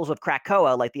miracles of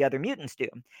Krakoa like the other mutants do.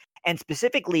 And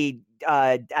specifically,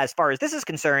 as far as this is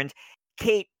concerned,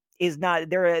 Kate is not.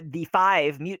 The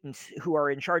 5 mutants who are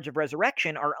in charge of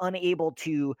Resurrection are unable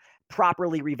to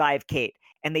properly revive Kate.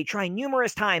 And they try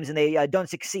numerous times and they don't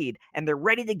succeed. And they're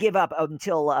ready to give up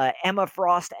until Emma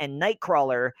Frost and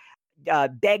Nightcrawler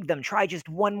beg them, try just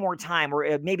one more time,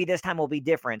 or maybe this time will be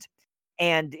different.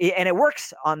 And it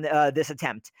works on this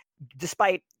attempt,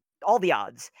 despite all the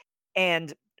odds.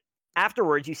 And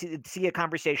afterwards, you see a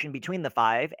conversation between the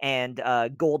 5, and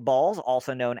Gold Balls,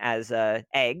 also known as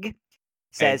Egg,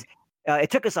 says,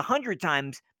 it took us 100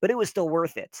 times, but it was still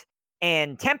worth it.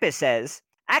 And Tempest says,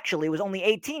 actually, it was only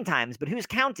 18 times, but who's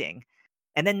counting?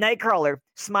 And then Nightcrawler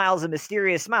smiles a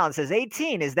mysterious smile and says,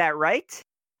 18, is that right?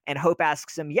 And Hope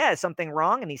asks him, yeah, is something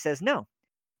wrong? And he says, no,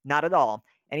 not at all.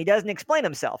 And he doesn't explain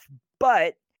himself.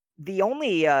 But the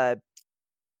only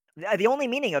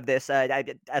meaning of this,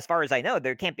 as far as I know,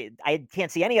 I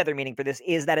can't see any other meaning for this,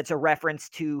 is that it's a reference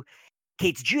to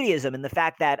Kate's Judaism and the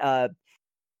fact that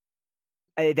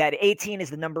 18 is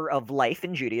the number of life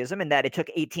in Judaism, and that it took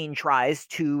 18 tries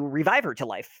to revive her to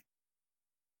life.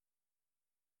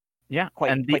 Yeah,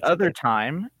 the other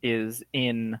time is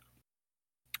in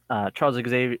Charles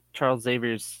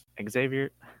Xavier's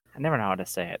I never know how to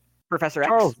say it.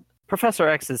 Professor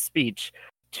X's speech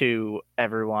to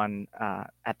everyone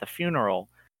at the funeral,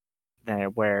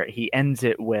 where he ends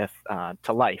it with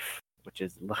to life, which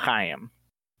is l'chaim,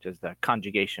 which is the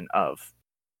conjugation of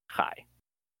chai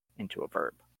into a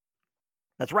verb.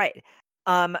 That's right.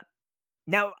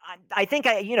 Now, I think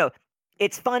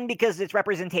it's fun because it's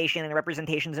representation, and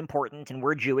representation is important, and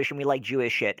we're Jewish and we like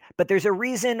Jewish shit. But there's a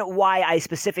reason why I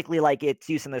specifically like its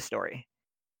use in this story.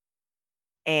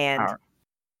 And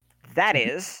that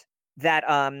is that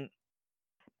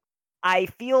I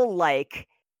feel like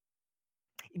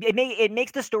it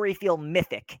makes the story feel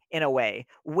mythic in a way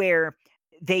where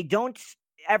they don't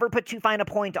ever put too fine a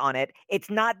point on it.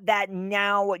 It's not that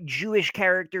now Jewish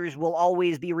characters will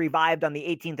always be revived on the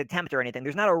 18th attempt or anything.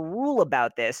 There's not a rule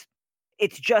about this.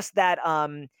 It's just that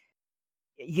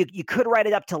you could write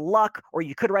it up to luck, or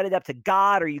you could write it up to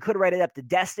God, or you could write it up to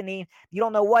destiny. You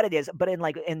don't know what it is, but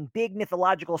in big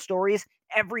mythological stories,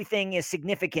 everything is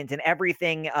significant and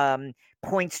everything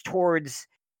points towards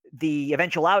the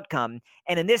eventual outcome.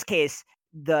 And in this case,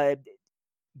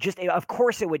 of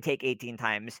course it would take 18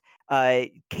 times.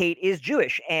 Kate is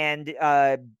Jewish, and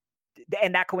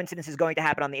that coincidence is going to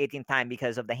happen on the 18th time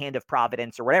because of the hand of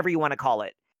providence, or whatever you want to call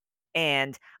it.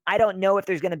 And I don't know if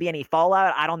there's going to be any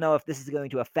fallout. I don't know if this is going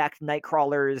to affect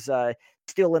Nightcrawler's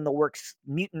still in the works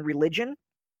mutant religion.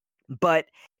 But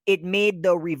it made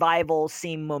the revival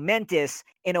seem momentous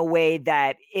in a way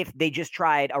that if they just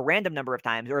tried a random number of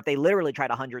times, or if they literally tried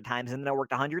 100 times and then it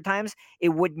worked 100 times, it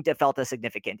wouldn't have felt as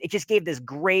significant. It just gave this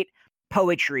great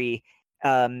poetry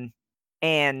and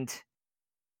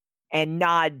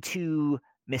nod to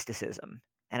mysticism.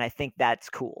 And I think that's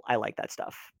cool. I like that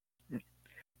stuff.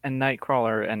 And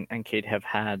Nightcrawler and Kate have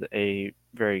had a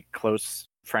very close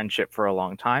friendship for a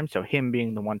long time, so him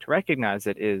being the one to recognize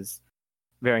it is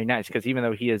very nice, because even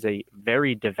though he is a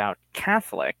very devout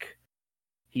Catholic,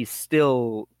 he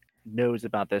still knows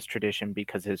about this tradition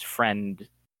because his friend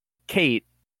Kate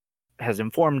has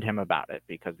informed him about it,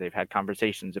 because they've had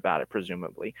conversations about it,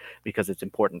 presumably, because it's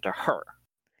important to her.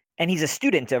 And he's a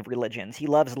student of religions. He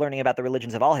loves learning about the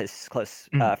religions of all his close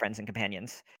friends and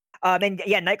companions. And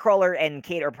yeah, Nightcrawler and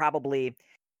Kate are probably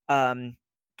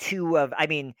two of, I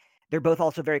mean, they're both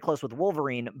also very close with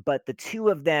Wolverine, but the two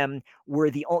of them were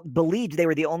believed they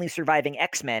were the only surviving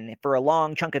X-Men for a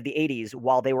long chunk of the 80s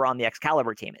while they were on the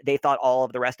Excalibur team. They thought all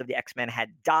of the rest of the X-Men had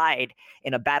died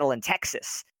in a battle in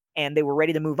Texas, and they were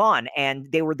ready to move on,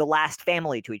 and they were the last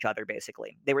family to each other,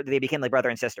 basically. They became like brother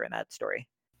and sister in that story.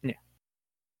 Yeah.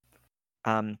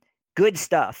 Good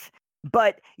stuff.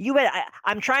 But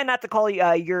I'm trying not to call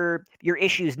your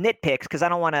issues nitpicks, because I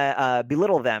don't want to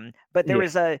belittle them. But there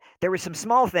were some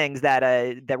small things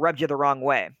that rubbed you the wrong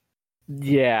way.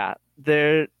 Yeah,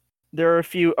 there are a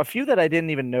few that I didn't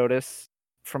even notice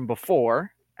from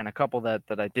before, and a couple that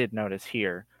I did notice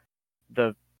here.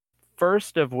 The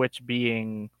first of which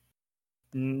being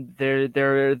none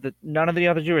of the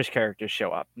other Jewish characters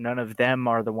show up. None of them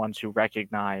are the ones who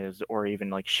recognize or even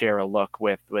like share a look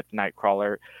with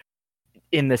Nightcrawler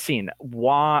in the scene.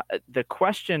 Why the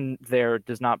question there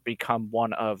does not become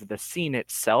one of the scene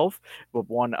itself, but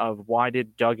one of why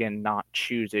did Duggan not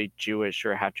choose a Jewish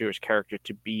or half Jewish character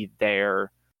to be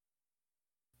there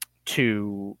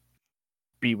to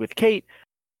be with Kate?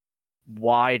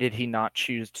 Why did he not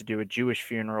choose to do a Jewish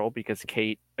funeral? Because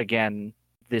Kate, again,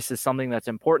 this is something that's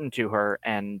important to her,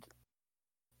 and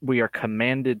we are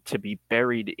commanded to be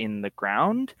buried in the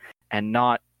ground and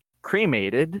not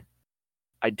cremated.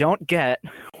 I don't get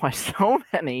why so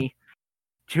many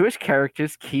Jewish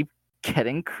characters keep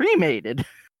getting cremated.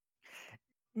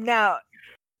 Now,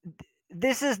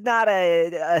 this is not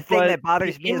a thing that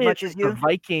bothers me as much as you. The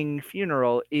Viking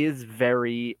funeral is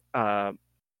very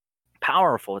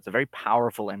powerful. It's a very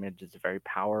powerful image. It's a very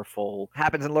powerful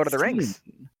happens in Lord of the Rings.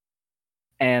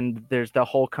 And there's the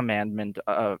whole commandment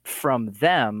from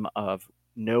them of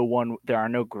there are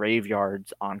no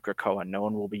graveyards on Krakoa. No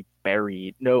one will be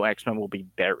buried. No X-Men will be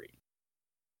buried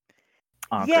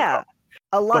on Krakoa.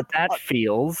 A lot. But that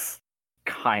feels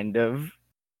kind of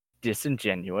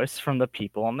disingenuous from the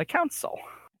people on the council.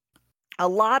 A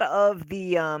lot of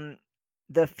the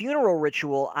funeral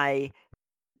ritual, my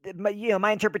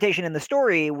interpretation in the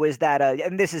story was that,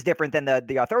 and this is different than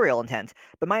the authorial intent,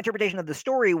 but my interpretation of the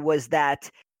story was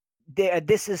that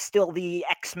this is still the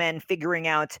X-Men figuring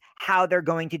out how they're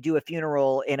going to do a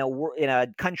funeral in a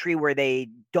country where they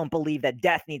don't believe that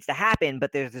death needs to happen,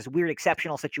 but there's this weird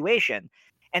exceptional situation.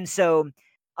 And so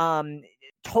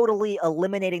totally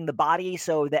eliminating the body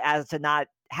so that as to not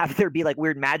have there be like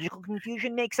weird magical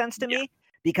confusion makes sense to me,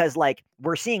 because like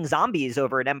we're seeing zombies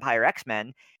over at Empire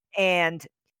X-Men, and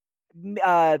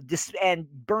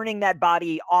burning that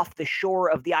body off the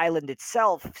shore of the island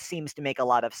itself seems to make a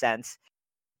lot of sense.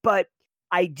 But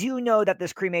I do know that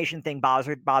this cremation thing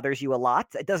bothers you a lot.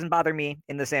 It doesn't bother me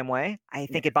in the same way. I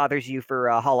think it bothers you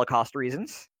for Holocaust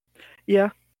reasons. Yeah.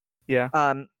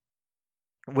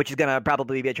 Which is going to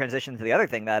probably be a transition to the other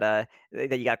thing that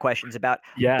you got questions about.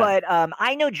 Yeah. But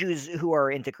I know Jews who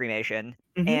are into cremation,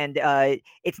 and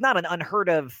it's not an unheard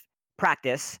of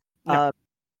practice. No.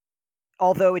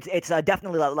 Although it's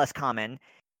definitely less common,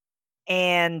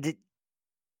 and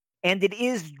it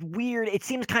is weird. It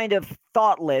seems kind of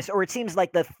thoughtless, or it seems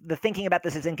like the thinking about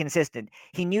this is inconsistent.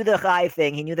 He knew the Chai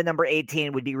thing. He knew the number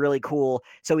 18 would be really cool,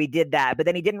 so he did that. But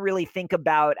then he didn't really think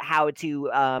about how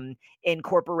to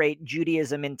incorporate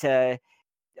Judaism into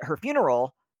her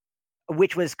funeral,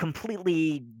 which was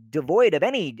completely devoid of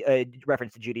any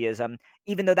reference to Judaism,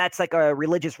 even though that's like a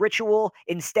religious ritual.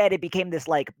 Instead, it became this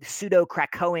like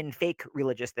pseudo-Krakoan fake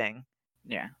religious thing.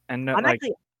 Yeah, and no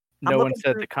one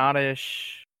said the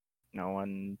Kaddish. No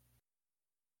one.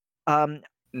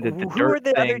 Who are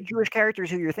the other Jewish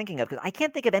characters who you're thinking of? Because I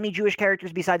can't think of any Jewish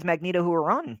characters besides Magneto who are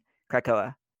on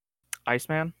Krakoa.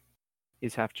 Iceman,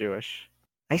 he's half Jewish.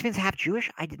 Iceman's half Jewish?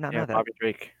 I did not know that. Bobby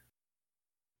Drake.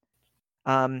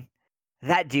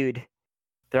 That dude.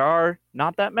 There are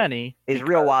not that many. Is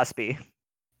real waspy.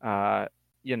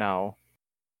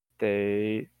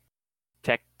 They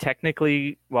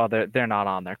Technically, well, they're not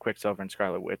on there, Quicksilver and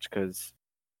Scarlet Witch, because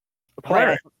Right,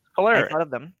 I Polaris. thought of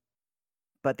them,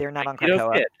 but they're not on Magneto's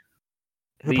Krakoa. kid.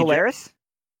 Who, Legion. Polaris?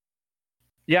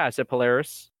 Yeah, I said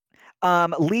Polaris.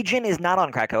 Legion is not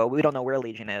on Krakoa. We don't know where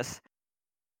Legion is.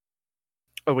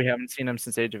 Oh, we haven't seen him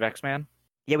since Age of X-Man?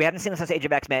 Yeah, we haven't seen him since Age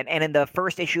of X-Men, and in the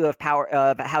first issue of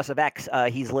House of X,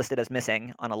 he's listed as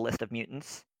missing on a list of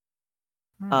mutants.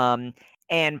 And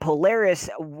Polaris,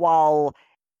 while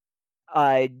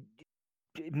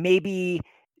maybe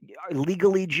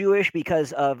legally Jewish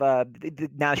because of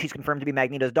now she's confirmed to be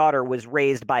Magneto's daughter, was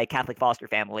raised by a Catholic foster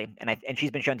family, and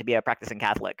she's been shown to be a practicing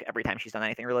Catholic every time she's done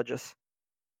anything religious.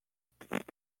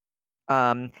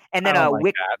 And then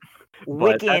Wiccan,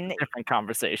 that's a different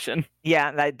conversation.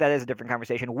 Yeah, that is a different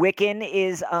conversation. Wiccan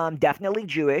is definitely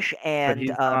Jewish, and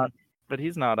but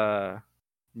he's not a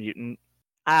mutant.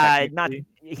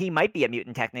 He might be a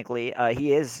mutant technically.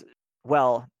 He is,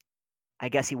 well, I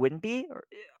guess he wouldn't be,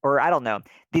 or I don't know.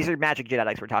 These are magic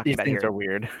Jediites we're talking about here. These things are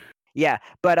weird. Yeah,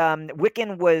 but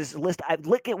Wiccan was listed.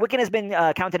 Wiccan has been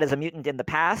counted as a mutant in the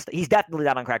past. He's definitely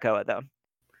not on Krakoa though.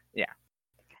 Yeah.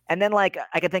 And then, like,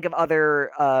 I could think of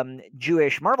other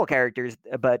Jewish Marvel characters,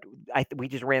 but we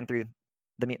just ran through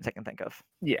the mutants I can think of.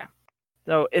 Yeah.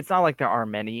 So it's not like there are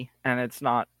many, and it's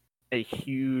not a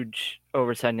huge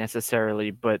oversight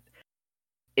necessarily, but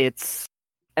it's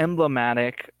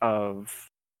emblematic of,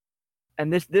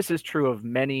 and this is true of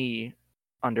many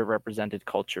underrepresented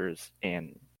cultures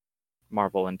in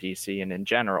Marvel and DC and in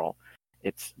general.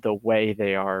 It's the way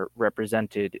they are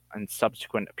represented in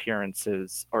subsequent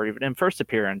appearances or even in first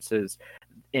appearances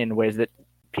in ways that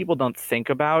people don't think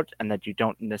about and that you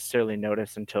don't necessarily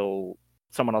notice until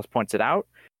someone else points it out,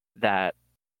 that,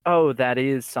 oh, that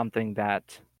is something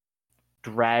that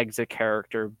drags a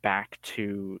character back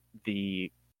to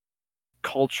the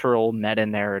cultural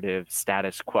meta-narrative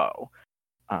status quo,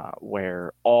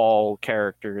 where all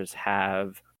characters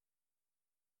have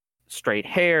straight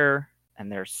hair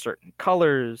and they're certain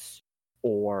colors,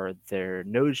 or their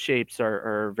nose shapes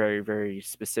are a very, very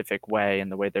specific way in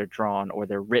the way they're drawn, or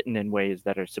they're written in ways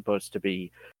that are supposed to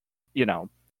be,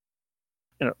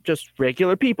 just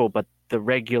regular people, but the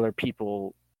regular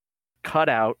people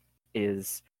cutout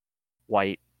is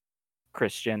white,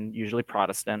 Christian, usually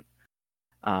Protestant,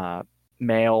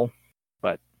 male,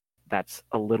 but that's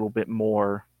a little bit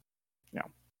more,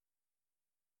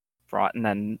 fraught, and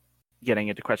then getting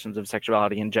into questions of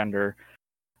sexuality and gender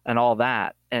and all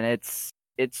that. And it's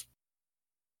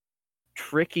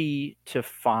tricky to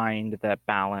find that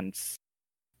balance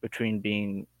between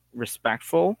being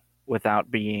respectful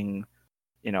without being,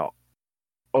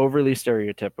 overly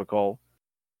stereotypical,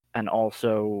 and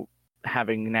also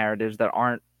having narratives that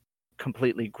aren't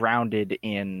completely grounded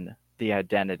in the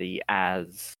identity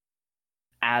as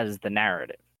the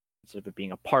narrative. Instead of it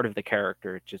being a part of the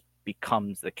character, it just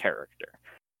becomes the character.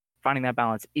 Finding that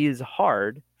balance is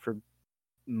hard for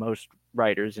most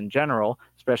writers in general,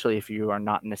 especially if you are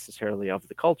not necessarily of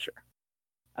the culture.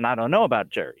 And I don't know about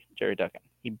Jerry Duncan.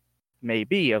 He may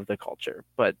be of the culture,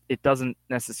 but it doesn't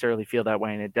necessarily feel that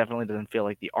way, and it definitely doesn't feel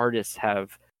like the artists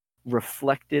have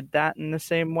reflected that in the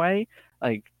same way.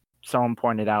 Like, someone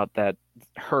pointed out that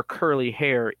her curly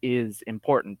hair is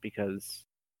important because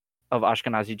of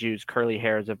Ashkenazi Jews. Curly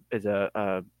hair is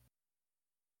a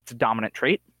dominant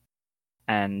trait.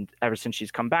 And ever since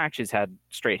she's come back, she's had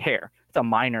straight hair. It's a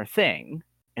minor thing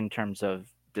in terms of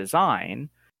design,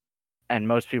 and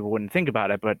most people wouldn't think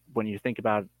about it. But when you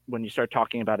start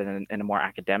talking about it in a more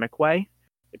academic way,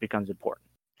 it becomes important.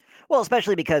 Well,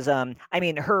 especially because,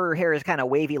 her hair is kind of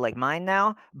wavy like mine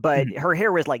now, but her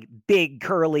hair was like big,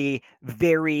 curly,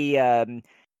 very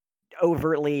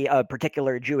overtly a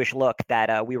particular Jewish look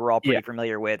that we were all pretty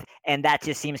familiar with. And that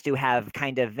just seems to have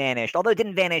kind of vanished, although it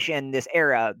didn't vanish in this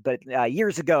era, but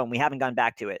years ago, and we haven't gone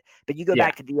back to it. But you go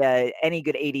back to the any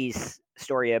good 80s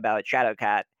story about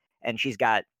Shadowcat, and she's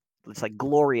got it's like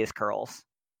glorious curls.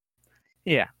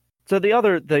 Yeah. So the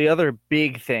other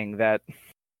big thing that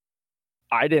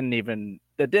didn't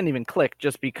even click,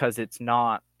 just because it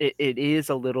is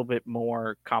a little bit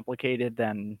more complicated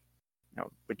than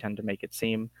we tend to make it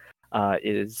seem,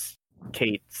 is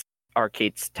Kate's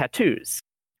tattoos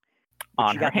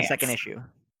on her hands. In the second issue.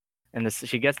 And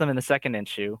she gets them in the second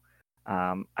issue.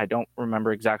 I don't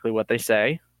remember exactly what they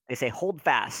say. They say hold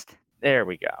fast. There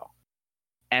we go.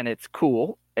 And it's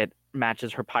cool. It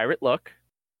matches her pirate look.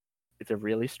 It's a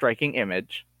really striking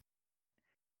image.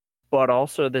 But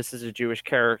also, this is a Jewish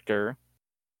character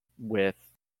with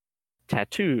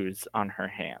tattoos on her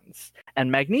hands.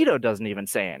 And Magneto doesn't even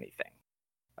say anything.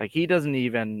 Like, he doesn't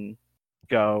even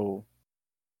go,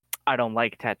 I don't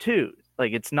like tattoos.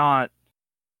 Like, it's not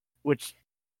which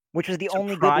was the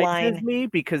only good surprises line. me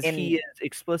because in- he is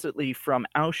explicitly from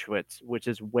Auschwitz, which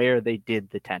is where they did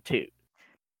the tattoo.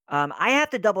 I have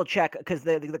to double check because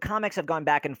the comics have gone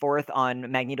back and forth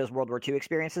on Magneto's World War II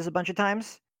experiences a bunch of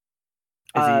times.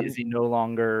 Is he no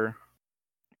longer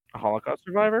a Holocaust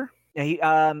survivor? He's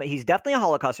definitely a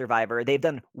Holocaust survivor. They've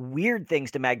done weird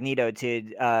things to Magneto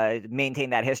to maintain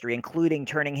that history, including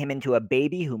turning him into a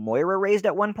baby who Moira raised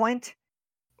at one point.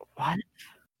 What?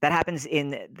 That happens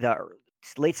in the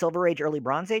late Silver Age, early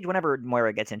Bronze Age, whenever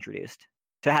Moira gets introduced.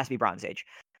 So it has to be Bronze Age.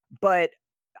 But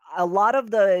a lot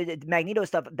of the Magneto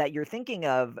stuff that you're thinking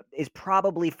of is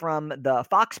probably from the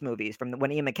Fox movies, from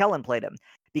when Ian McKellen played him,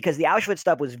 because the Auschwitz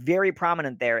stuff was very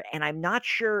prominent there. And I'm not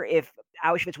sure if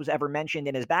Auschwitz was ever mentioned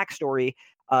in his backstory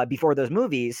before those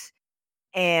movies.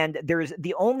 And there's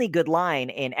the only good line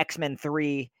in X-Men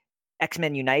 3,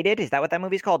 X-Men United. Is that what that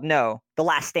movie's called? No, The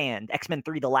Last Stand. X-Men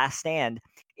 3, The Last Stand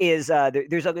is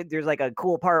there's like a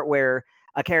cool part where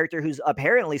a character who's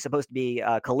apparently supposed to be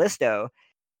Callisto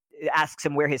asks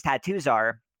him where his tattoos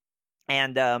are,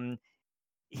 and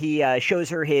he shows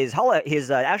her his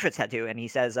Auschwitz tattoo, and he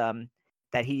says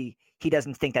that he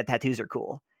doesn't think that tattoos are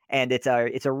cool. And it's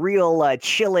a real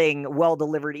chilling, well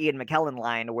delivered Ian McKellen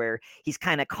line where he's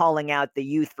kind of calling out the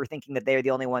youth for thinking that they're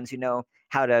the only ones who know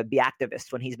how to be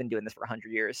activists when he's been doing this for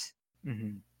 100 years.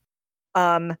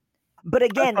 Mm-hmm. But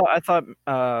again, I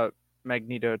thought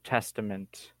Magneto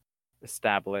Testament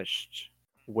established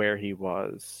where he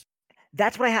was.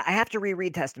 That's what I have to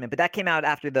reread Testament, but that came out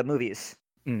after the movies.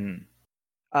 Mm.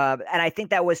 And I think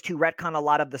that was to retcon a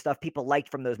lot of the stuff people liked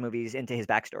from those movies into his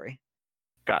backstory.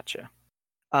 Gotcha.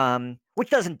 Which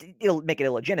doesn't make it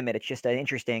illegitimate. It's just an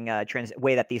interesting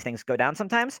way that these things go down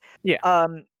sometimes. Yeah.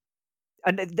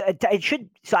 And it should.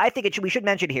 So I think we should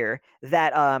mention here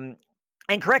that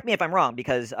and correct me if I'm wrong,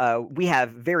 because we have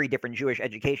very different Jewish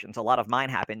educations. A lot of mine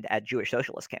happened at Jewish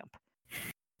socialist camp.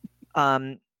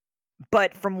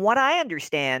 But from what I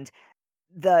understand,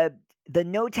 the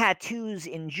no tattoos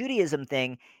in Judaism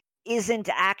thing isn't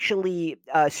actually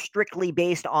strictly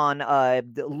based on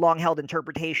the long-held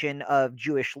interpretation of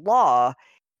Jewish law.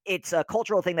 It's a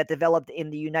cultural thing that developed in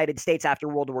the United States after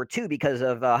World War II because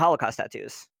of Holocaust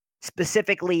tattoos.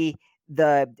 Specifically,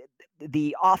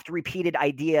 the oft-repeated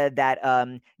idea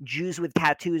that Jews with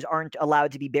tattoos aren't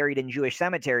allowed to be buried in Jewish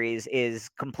cemeteries is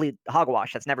complete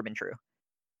hogwash. That's never been true.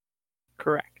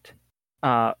 Correct.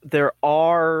 There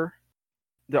are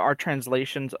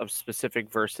translations of specific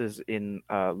verses in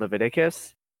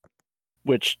Leviticus,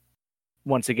 which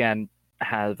once again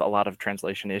have a lot of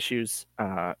translation issues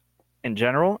in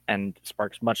general and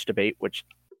sparks much debate, which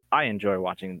I enjoy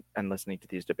watching and listening to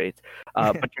these debates.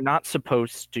 But you're not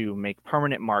supposed to make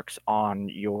permanent marks on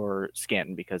your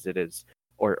skin because it is,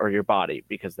 or your body,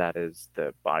 because that is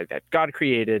the body that God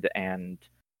created, and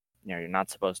you're not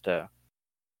supposed to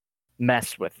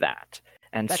mess with that.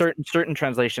 And certain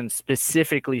translations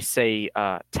specifically say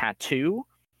tattoo,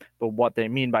 but what they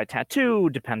mean by tattoo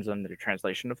depends on the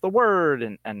translation of the word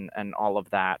and all of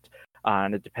that.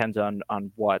 And it depends on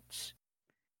what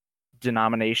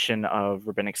denomination of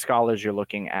rabbinic scholars you're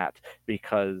looking at,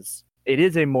 because it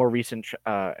is a more recent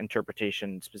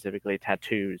interpretation, specifically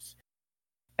tattoos.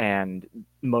 And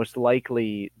most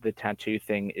likely the tattoo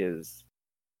thing is,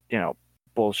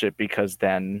 bullshit, because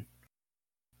then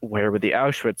where would the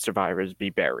Auschwitz survivors be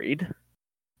buried?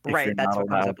 Right, that's what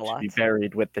comes up a lot. To be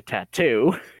buried with the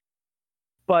tattoo.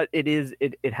 But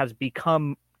it has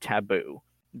become taboo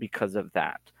because of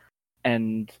that.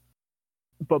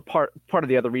 But part of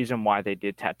the other reason why they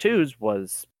did tattoos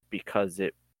was because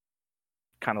it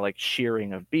kind of like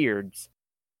shearing of beards,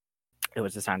 it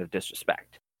was a sign of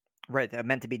disrespect. Right, they're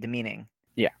meant to be demeaning.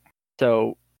 Yeah.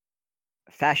 So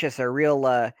fascists are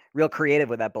real creative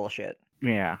with that bullshit.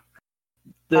 Yeah.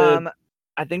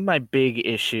 I think my big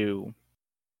issue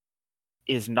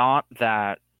is not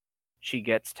that she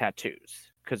gets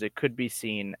tattoos, because it could be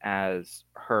seen as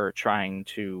her trying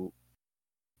to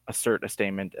assert a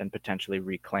statement and potentially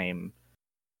reclaim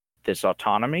this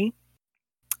autonomy,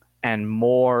 and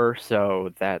more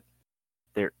so that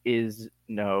there is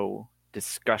no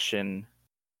discussion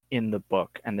in the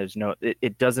book, and there's no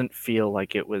it doesn't feel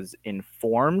like it was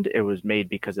informed. It was made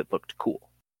because it looked cool.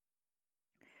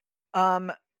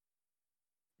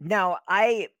 Now,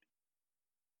 I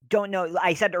don't know.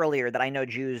 I said earlier that I know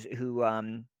Jews who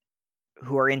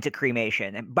are into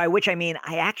cremation, and by which I mean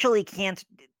I actually can't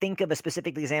think of a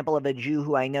specific example of a Jew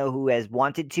who I know who has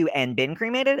wanted to and been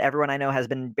cremated. Everyone I know has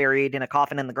been buried in a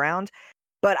coffin in the ground.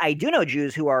 But I do know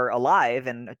Jews who are alive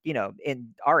and,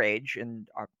 in our age, in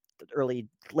our late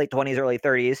 20s, early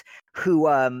 30s,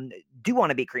 who do want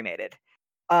to be cremated.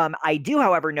 I do,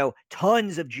 however, know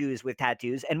tons of Jews with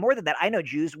tattoos, and more than that, I know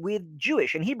Jews with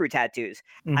Jewish and Hebrew tattoos.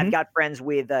 I've got friends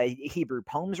with Hebrew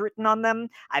poems written on them.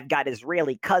 I've got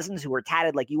Israeli cousins who are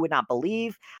tatted like you would not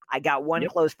believe. I got one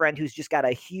close friend who's just got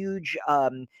a huge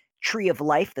tree of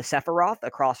life, the Sephiroth,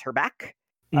 across her back.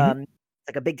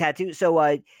 Like a big tattoo.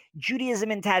 So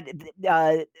Judaism and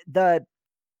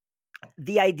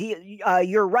the idea,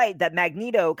 you're right that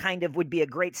Magneto kind of would be a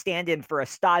great stand-in for a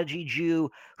stodgy Jew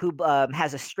who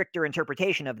has a stricter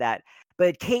interpretation of that.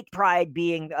 But Kate Pride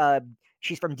being,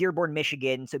 she's from Dearborn,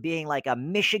 Michigan, so being like a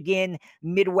Michigan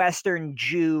Midwestern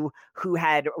Jew who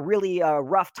had really a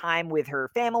rough time with her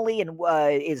family and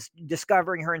is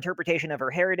discovering her interpretation of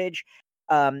her heritage.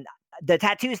 The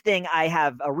tattoos thing, I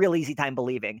have a real easy time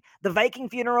believing. The Viking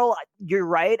funeral, you're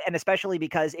right, and especially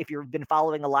because if you've been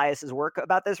following Elias's work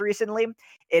about this recently,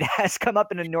 it has come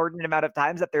up an inordinate amount of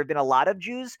times that there have been a lot of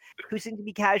Jews who seem to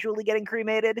be casually getting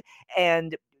cremated,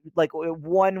 and like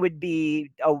one would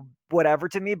be whatever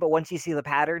to me, but once you see the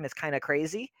pattern, it's kind of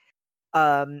crazy.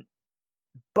 But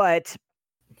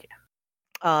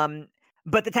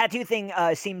the tattoo thing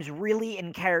seems really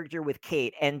in character with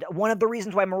Kate, and one of the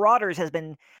reasons why Marauders has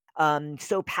been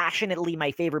so passionately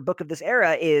my favorite book of this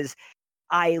era is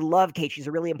I love Kate. She's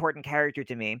a really important character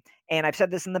to me, and I've said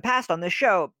this in the past on this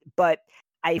show, but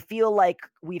I feel like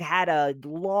we've had a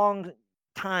long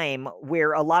time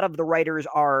where a lot of the writers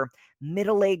are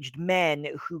middle-aged men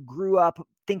who grew up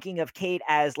thinking of Kate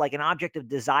as like an object of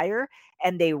desire,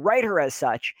 and they write her as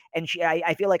such, and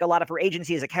I feel like a lot of her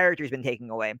agency as a character has been taken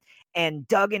away, and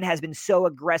Duggan has been so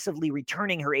aggressively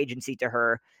returning her agency to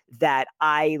her that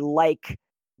I like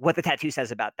what the tattoo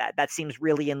says about that. That seems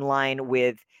really in line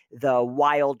with the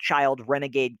wild child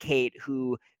renegade Kate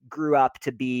who grew up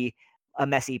to be a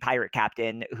messy pirate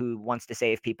captain who wants to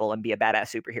save people and be a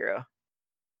badass superhero.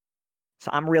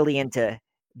 So I'm really into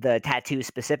the tattoo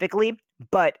specifically,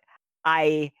 but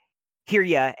I hear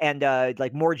ya, and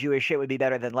like more Jewish shit would be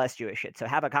better than less Jewish shit. So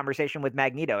have a conversation with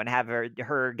Magneto and have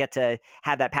her get to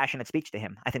have that passionate speech to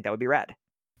him. I think that would be rad.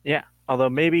 Yeah,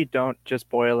 although maybe don't just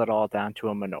boil it all down to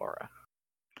a menorah.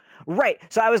 Right.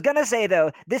 So I was going to say,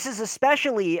 though, this is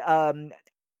especially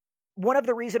one of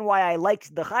the reasons why I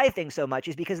liked the Chai thing so much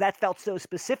is because that felt so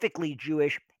specifically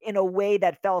Jewish in a way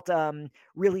that felt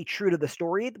really true to the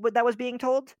story that was being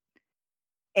told.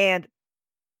 And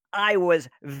I was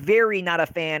very not a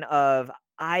fan of,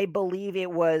 I believe it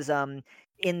was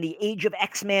in the Age of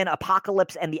X-Men,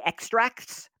 Apocalypse and the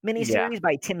Extracts miniseries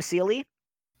by Tim Seeley.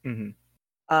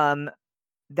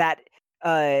 That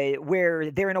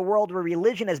where they're in a world where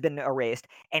religion has been erased,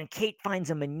 and Kate finds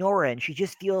a menorah, and she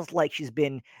just feels like she's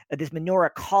been this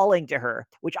menorah calling to her,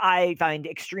 which I find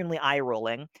extremely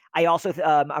eye-rolling. I also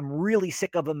I'm really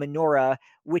sick of a menorah,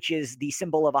 which is the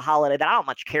symbol of a holiday that I don't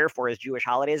much care for as Jewish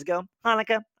holidays go.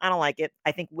 Hanukkah, I don't like it.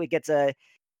 I think it gets an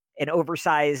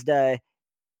oversized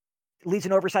leaves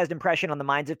an oversized impression on the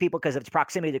minds of people because of its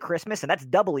proximity to Christmas, and that's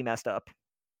doubly messed up.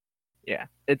 Yeah,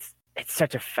 it's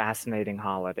such a fascinating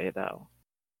holiday, though.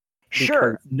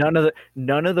 Sure. None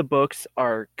of the books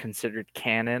are considered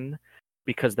canon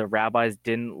because the rabbis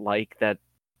didn't like that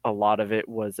a lot of it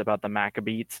was about the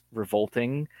Maccabees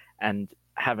revolting and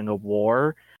having a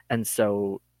war, and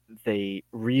so they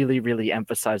really, really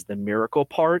emphasized the miracle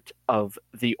part of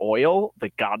the oil, the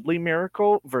godly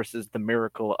miracle, versus the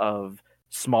miracle of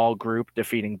small group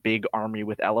defeating big army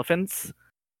with elephants.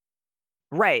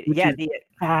 Right. Which yeah. Is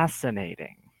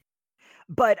fascinating.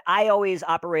 But I always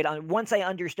operate on, once I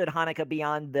understood Hanukkah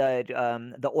beyond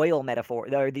the oil metaphor,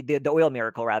 or the oil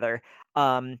miracle rather,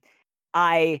 once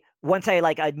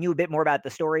I knew a bit more about the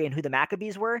story and who the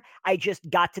Maccabees were, I just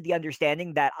got to the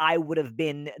understanding that I would have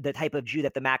been the type of Jew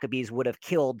that the Maccabees would have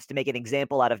killed to make an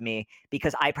example out of me,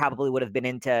 because I probably would have been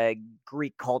into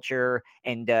Greek culture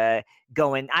and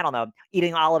going, I don't know,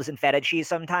 eating olives and feta cheese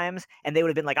sometimes, and they would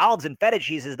have been like, olives and feta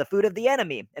cheese is the food of the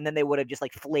enemy, and then they would have just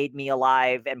like flayed me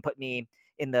alive and put me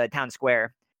in the town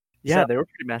square. Yeah, so, they were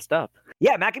pretty messed up.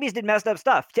 Yeah, Maccabees did messed up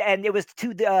stuff, and it was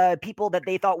to the people that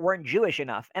they thought weren't Jewish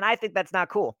enough, and I think that's not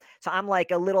cool. So I'm like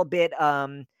a little bit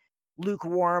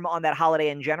lukewarm on that holiday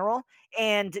in general,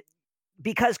 and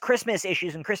because Christmas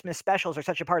issues and Christmas specials are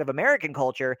such a part of American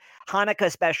culture,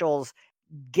 Hanukkah specials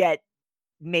get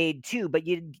made too, but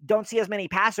you don't see as many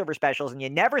Passover specials, and you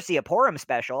never see a Purim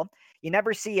special. You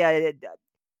never see a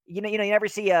you never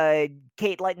see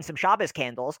Kate lighting some Shabbos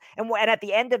candles. And at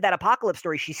the end of that Apocalypse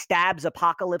story, she stabs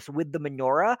Apocalypse with the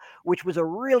menorah, which was a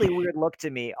really weird look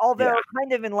to me, although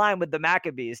kind of in line with the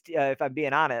Maccabees, if I'm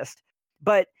being honest.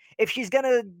 But if she's going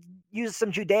to use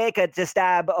some Judaica to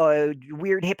stab a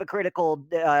weird hypocritical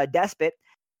despot,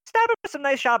 stab him with some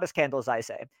nice Shabbos candles, I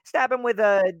say. Stab him with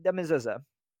a mezuzah.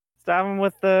 Stab him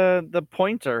with the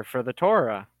pointer for the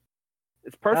Torah.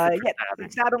 It's perfect for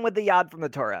stabbing. Stab him with the Yod from the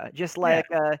Torah. Just like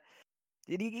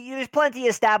there's plenty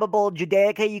of stabbable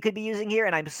Judaica you could be using here,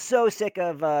 and I'm so sick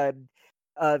of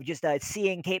just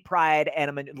seeing Kate Pride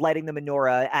and lighting the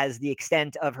menorah as the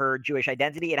extent of her Jewish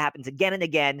identity. It happens again and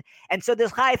again, and so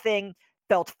this high thing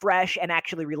felt fresh and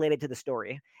actually related to the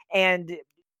story. And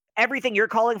everything you're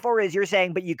calling for is you're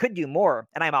saying, but you could do more,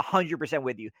 and I'm 100%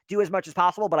 with you. Do as much as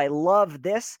possible, but I love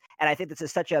this, and I think this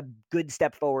is such a good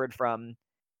step forward from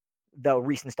the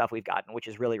recent stuff we've gotten, which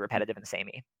is really repetitive and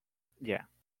samey. Yeah.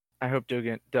 I hope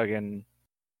Duggan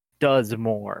does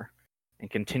more and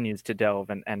continues to delve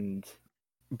and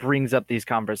brings up these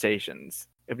conversations.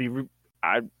 It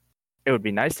would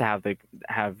be nice to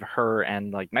have her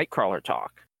and like Nightcrawler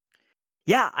talk.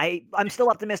 Yeah, I'm still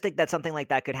optimistic that something like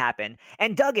that could happen.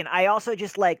 And Duggan, I also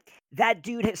just like that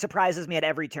dude surprises me at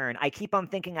every turn. I keep on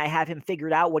thinking I have him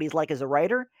figured out what he's like as a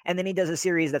writer, and then he does a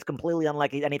series that's completely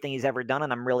unlike anything he's ever done,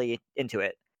 and I'm really into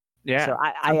it. Yeah, so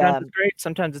sometimes it's great,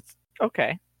 sometimes it's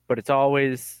okay, but it's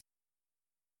always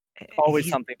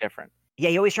something different. Yeah,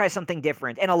 he always tries something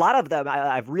different, and a lot of them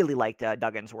I've really liked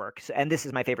Duggan's work, and this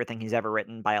is my favorite thing he's ever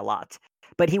written by a lot.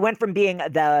 But he went from being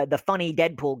the funny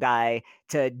Deadpool guy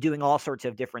to doing all sorts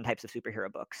of different types of superhero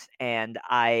books, and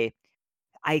I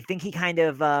think he kind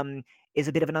of is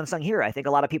a bit of an unsung hero. I think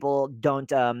a lot of people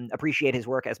don't appreciate his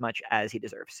work as much as he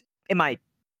deserves, in my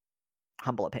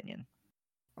humble opinion.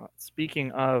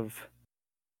 Speaking of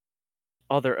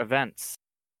other events,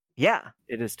 yeah,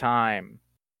 it is time.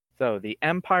 So the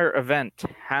Empire event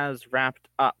has wrapped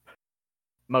up,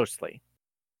 mostly.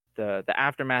 The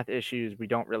aftermath issues we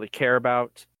don't really care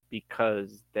about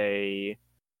because they're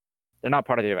not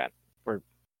part of the event.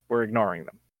 We're ignoring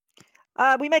them.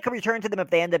 We may return to them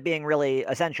if they end up being really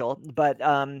essential, but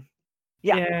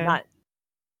not.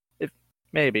 If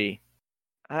maybe.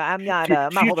 I'm not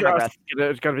holding my breath.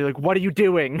 It's gonna be like, what are you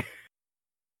doing?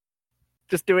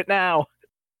 Just do it now.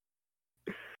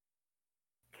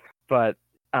 But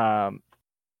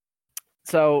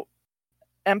so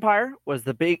Empire was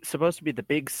supposed to be the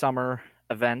big summer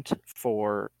event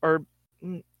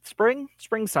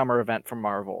spring summer event for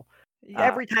Marvel.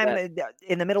 Every time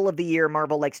in the middle of the year,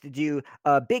 Marvel likes to do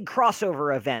a big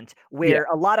crossover event where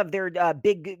a lot of their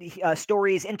big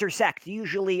stories intersect,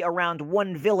 usually around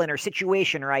one villain or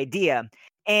situation or idea.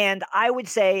 And I would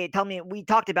say, we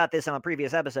talked about this on a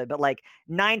previous episode, but like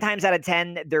 9 times out of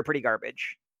 10, they're pretty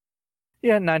garbage.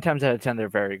 Yeah, 9 times out of 10, they're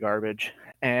very garbage.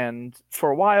 And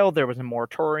for a while, there was a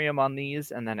moratorium on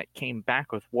these, and then it came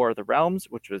back with War of the Realms,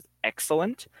 which was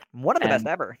excellent. One of the best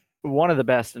ever. One of the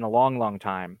best in a long, long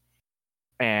time.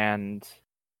 And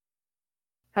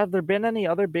have there been any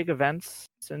other big events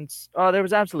since? Oh, there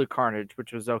was Absolute Carnage,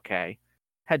 which was okay.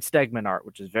 Had Stegman art,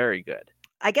 which is very good.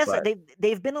 I guess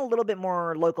they've been a little bit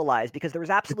more localized because there was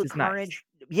Absolute Carnage,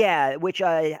 which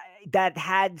that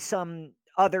had some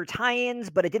other tie-ins,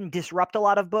 but it didn't disrupt a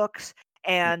lot of books.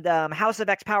 And House of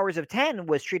X Powers of 10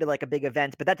 was treated like a big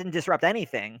event, but that didn't disrupt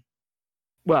anything.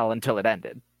 Well, until it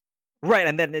ended. Right,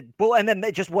 and then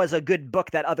it just was a good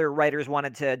book that other writers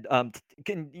wanted to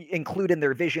include in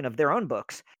their vision of their own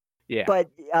books. Yeah. But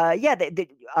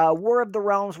War of the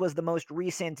Realms was the most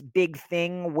recent big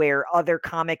thing where other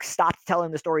comics stopped telling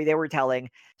the story they were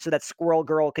telling so that Squirrel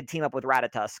Girl could team up with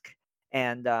Ratatusk.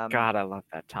 And God, I love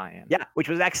that tie-in. Yeah, which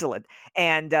was excellent.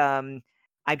 And I'm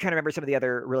trying to remember some of the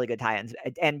other really good tie-ins.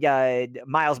 And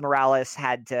Miles Morales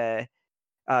had to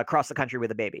cross the country with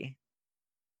a baby.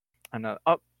 I know.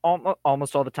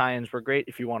 Almost all the tie-ins were great.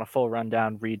 If you want a full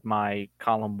rundown, read my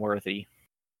column Worthy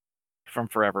from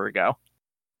forever ago.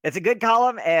 It's a good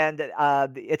column, and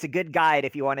it's a good guide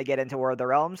if you want to get into War of the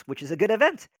Realms, which is a good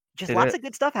event. Just lots of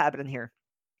good stuff happening here.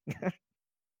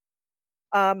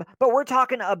 But we're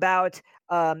talking about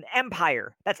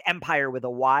Empire. That's Empire with a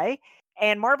Y.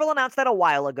 And Marvel announced that a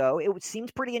while ago. It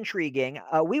seems pretty intriguing.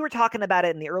 We were talking about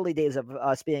it in the early days of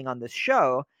us being on this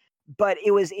show, but it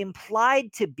was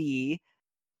implied to be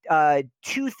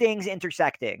 2 things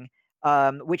intersecting,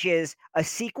 which is a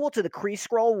sequel to the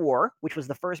Kree-Skrull War, which was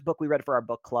the first book we read for our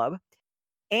book club,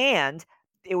 and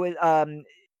it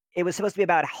was supposed to be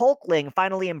about Hulkling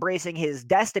finally embracing his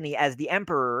destiny as the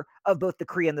Emperor of both the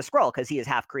Kree and the Skrull, because he is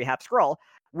half Kree, half Skrull,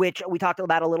 which we talked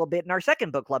about a little bit in our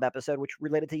second book club episode, which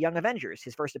related to Young Avengers,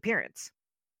 his first appearance.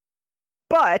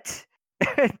 But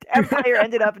Empire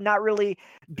ended up not really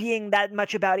being that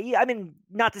much about it. I mean,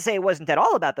 not to say it wasn't at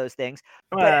all about those things,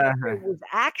 but it was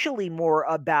actually more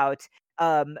about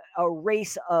a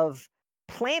race of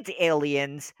plant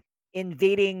aliens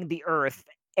invading the Earth,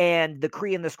 and the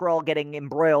Kree and the Skrull getting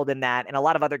embroiled in that, and a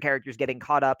lot of other characters getting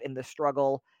caught up in the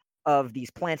struggle of these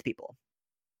plant people.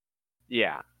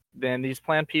 Yeah. Then these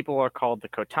plant people are called the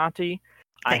Kotati.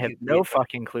 I Thank have you, no Reed.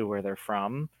 fucking clue where they're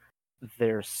from.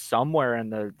 They're somewhere in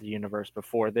the universe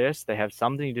before this. They have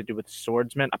something to do with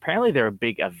swordsmen. Apparently, they're a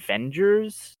big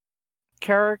Avengers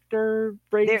character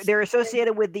race. They're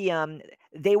associated with the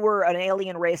they were an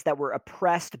alien race that were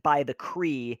oppressed by the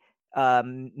Kree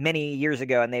many years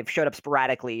ago, and they've showed up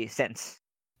sporadically since.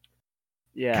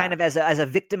 Yeah. Kind of as a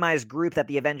victimized group that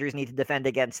the Avengers need to defend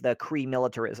against the Kree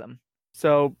militarism.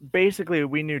 So basically,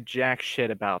 we knew jack shit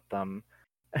about them,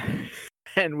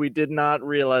 and we did not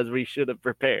realize we should have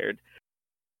prepared,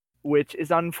 which is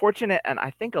unfortunate and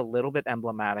I think a little bit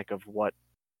emblematic of what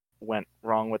went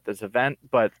wrong with this event.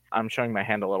 But I'm showing my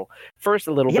hand a little. First,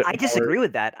 a little Yeah, bit. I more- disagree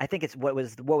with that. I think it's what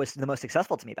was the most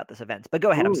successful to me about this event. But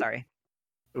go ahead. I'm Ooh. sorry.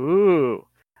 Ooh.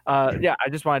 Yeah, I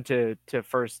just wanted to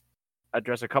first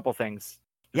address a couple things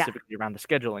Yeah. specifically around the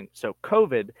scheduling. So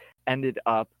COVID ended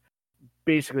up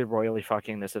basically royally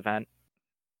fucking this event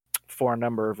for a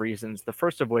number of reasons. The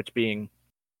first of which being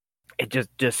it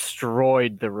just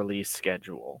destroyed the release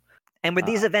schedule. And with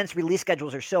these events, release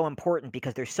schedules are so important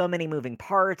because there's so many moving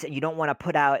parts, and you don't want to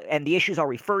put out, and the issues all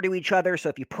refer to each other. So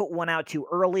if you put one out too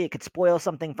early, it could spoil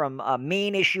something from a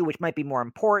main issue, which might be more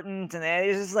important. And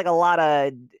there's just like a lot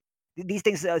of these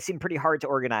things seem pretty hard to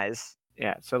organize.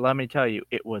 Yeah, so let me tell you,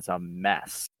 it was a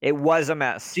mess. It was a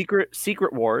mess.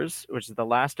 Secret Wars, which is the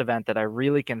last event that I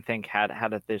really can think had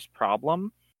this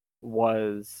problem,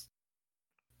 was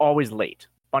always late.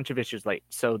 Bunch of issues late.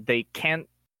 So they can't,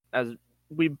 as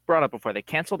we brought up before, they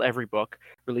canceled every book,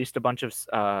 released a bunch of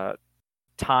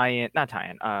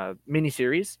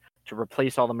miniseries to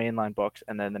replace all the mainline books,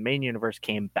 and then the main universe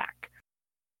came back.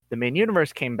 The main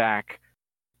universe came back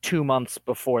 2 months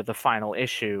before the final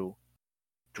issue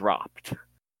dropped.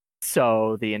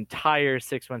 So the entire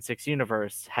 616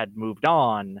 universe had moved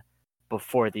on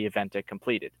before the event had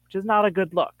completed, which is not a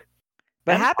good look.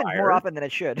 But it happens more Empire- often than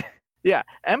it should. Yeah,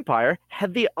 Empire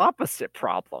had the opposite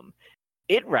problem.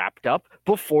 It wrapped up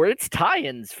before its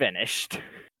tie-ins finished,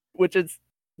 which is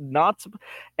not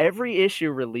every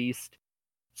issue released.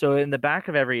 So in the back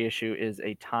of every issue is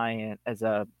a tie-in as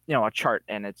a chart,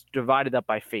 and it's divided up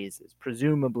by phases.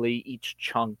 Presumably each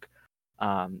chunk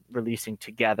releasing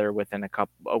together within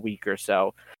a week or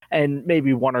so, and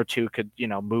maybe one or two could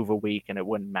move a week and it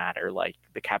wouldn't matter, like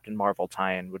the Captain Marvel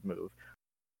tie-in would move.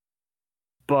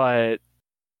 But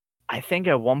I think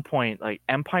at one point, like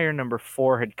Empire number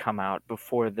 4 had come out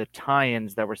before the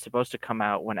tie-ins that were supposed to come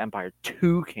out when Empire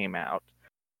 2 came out.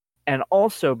 And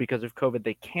also because of COVID,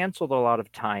 they canceled a lot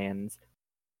of tie-ins.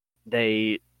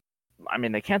 They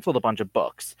canceled a bunch of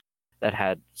books that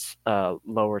had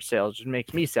lower sales, which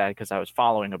makes me sad because I was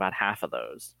following about half of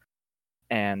those.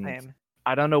 And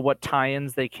I don't know what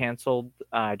tie-ins they canceled.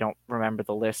 I don't remember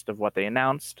the list of what they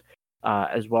announced,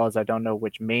 as well as I don't know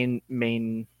which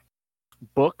main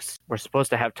books were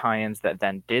supposed to have tie-ins that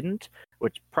then didn't,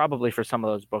 which probably for some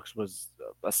of those books was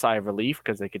a sigh of relief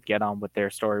because they could get on with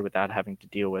their story without having to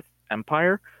deal with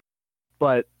Empire.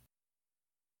 But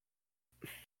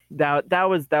that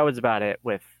was about it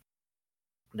with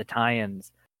the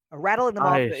tie-ins. Rattling them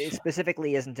off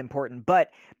specifically isn't important,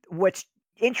 but what's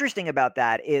interesting about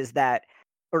that is that,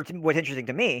 what's interesting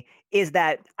to me is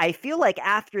that I feel like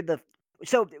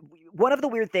so one of the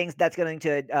weird things that's going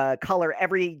to color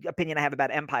every opinion I have about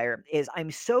Empire is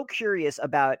I'm so curious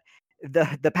about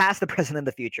the past, the present, and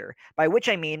the future. By which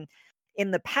I mean, in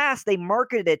the past, they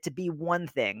marketed it to be one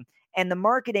thing. And the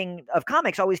marketing of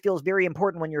comics always feels very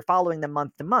important when you're following them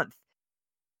month to month.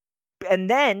 And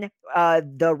then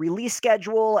the release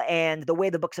schedule and the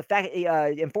way the books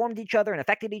informed each other and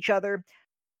affected each other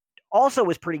also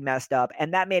was pretty messed up.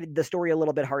 And that made the story a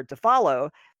little bit hard to follow.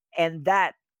 And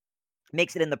that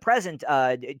makes it in the present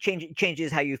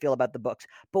changes how you feel about the books.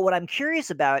 But what I'm curious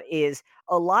about is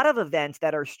a lot of events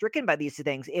that are stricken by these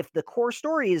things. If the core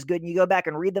story is good and you go back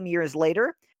and read them years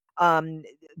later,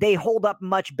 they hold up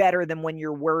much better than when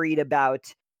you're worried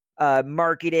about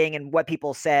marketing and what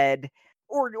people said,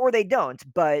 or they don't.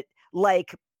 But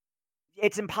like,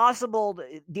 it's impossible.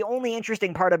 The only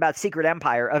interesting part about Secret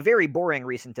Empire, a very boring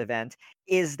recent event,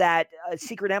 is that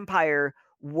Secret Empire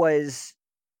was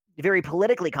very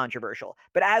politically controversial.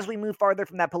 But as we move farther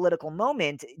from that political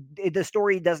moment, the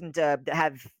story doesn't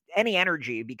have any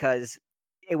energy because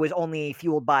it was only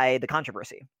fueled by the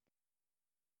controversy.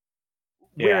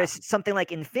 Yeah. Whereas something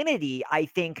like Infinity, I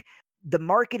think the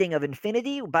marketing of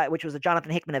Infinity, which was a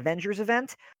Jonathan Hickman Avengers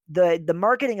event, the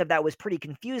marketing of that was pretty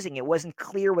confusing. It wasn't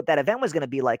clear what that event was going to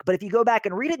be like. But if you go back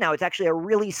and read it now, it's actually a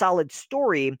really solid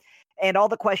story. And all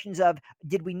the questions of,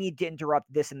 did we need to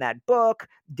interrupt this and that book?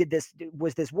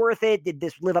 Was this worth it? Did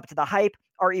this live up to the hype?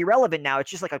 Are irrelevant now. It's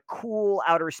just like a cool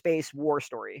outer space war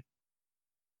story.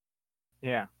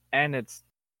 Yeah, and it's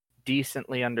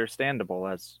decently understandable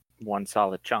as one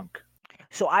solid chunk.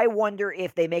 So I wonder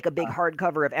if they make a big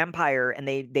hardcover of Empire and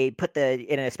they put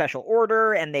in a special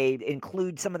order and they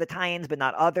include some of the tie-ins but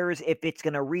not others, if it's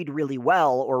going to read really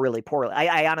well or really poorly.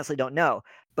 I honestly don't know.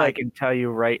 But I can tell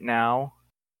you right now,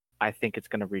 I think it's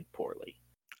going to read poorly.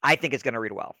 I think it's going to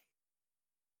read well.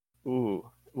 Ooh.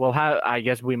 Well, I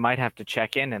guess we might have to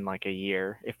check in like a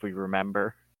year if we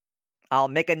remember. I'll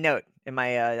make a note in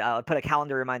my I'll put a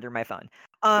calendar reminder in my phone.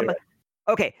 Sure.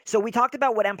 Okay, so we talked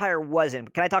about what Empire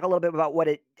wasn't. Can I talk a little bit about what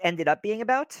it ended up being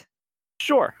about?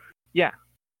 Sure. Yeah.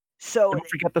 So Don't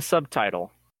forget the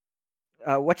subtitle.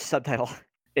 what's the subtitle?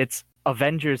 It's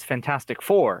Avengers Fantastic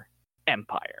Four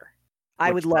Empire.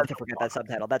 I would love to forget that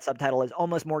subtitle. That subtitle is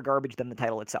almost more garbage than the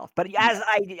title itself. But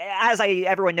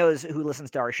everyone knows who listens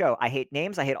to our show, I hate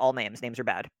names. I hate all names. Names are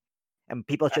bad, and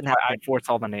people shouldn't have. I force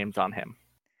all the names on him.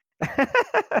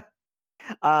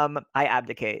 I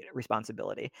abdicate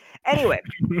responsibility. Anyway,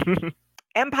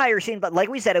 Empire seemed like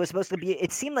we said, it was supposed to be.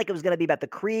 It seemed like it was going to be about the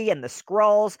Kree and the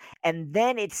Skrulls, and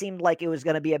then it seemed like it was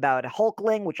going to be about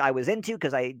Hulkling, which I was into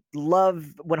because I love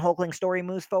when Hulkling's story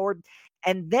moves forward.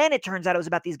 And then it turns out it was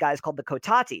about these guys called the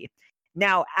Kotati.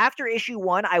 Now, after issue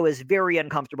 1, I was very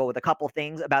uncomfortable with a couple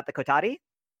things about the Kotati.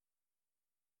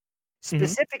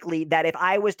 Specifically, that if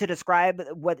I was to describe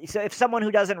if someone who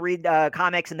doesn't read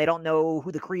comics and they don't know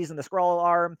who the Krees and the Skrull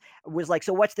are was like,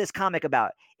 so what's this comic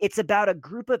about? It's about a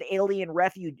group of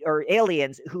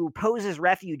aliens who pose as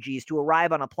refugees to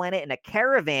arrive on a planet in a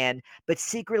caravan, but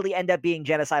secretly end up being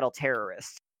genocidal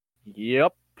terrorists.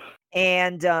 Yep.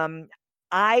 And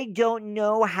I don't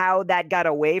know how that got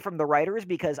away from the writers,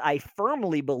 because I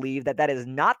firmly believe that is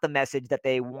not the message that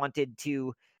they wanted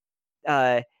to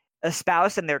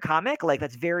espouse in their comic. Like,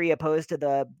 that's very opposed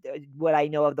to what I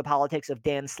know of the politics of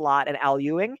Dan Slott and Al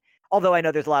Ewing. Although I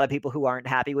know there's a lot of people who aren't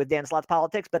happy with Dan Slott's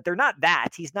politics, but they're not that.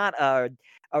 He's not a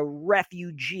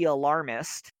refugee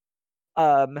alarmist.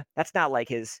 That's not like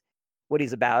what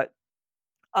he's about.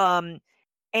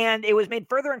 And it was made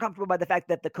further uncomfortable by the fact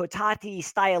that the Kotati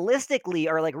stylistically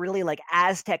are like really like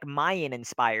Aztec Mayan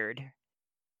inspired.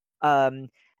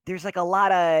 There's like a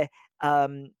lot of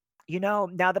now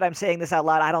that I'm saying this out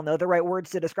loud, I don't know the right words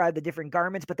to describe the different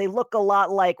garments, but they look a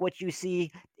lot like what you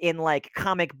see in like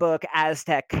comic book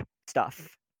Aztec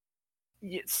stuff.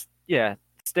 Yes, yeah,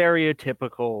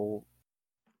 stereotypical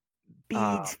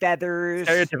beads, feathers,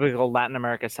 stereotypical Latin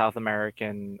America, South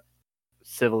American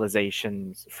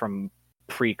civilizations from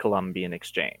pre-Columbian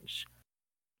exchange.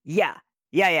 Yeah.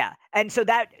 And so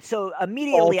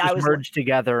immediately all I was merged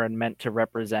together and meant to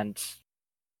represent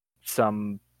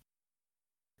some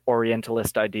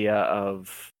Orientalist idea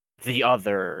of the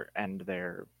other and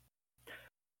their.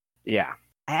 Yeah.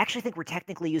 I actually think we're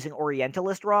technically using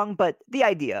Orientalist wrong, but the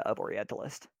idea of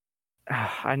Orientalist.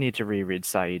 I need to reread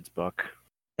Saeed's book.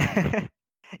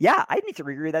 Yeah, I need to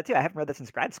reread that too. I haven't read that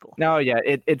since grad school. No, yeah,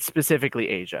 it's specifically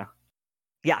Asia.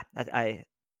 Yeah, I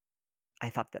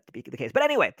thought that to be the case. But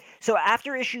anyway, so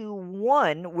after issue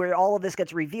 1, where all of this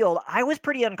gets revealed, I was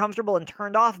pretty uncomfortable and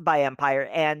turned off by Empire,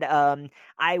 and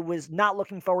I was not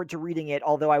looking forward to reading it,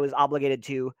 although I was obligated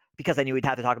to, because I knew we'd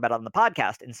have to talk about it on the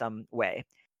podcast in some way.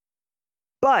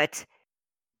 But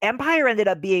Empire ended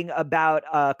up being about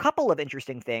a couple of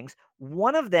interesting things.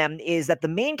 One of them is that the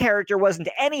main character wasn't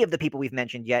any of the people we've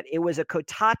mentioned yet. It was a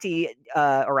Kotati,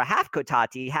 or a half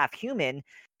Kotati, half human,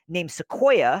 named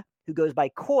Sequoia, who goes by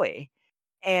Koi.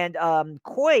 And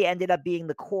Koi ended up being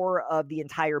the core of the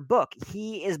entire book.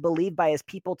 He is believed by his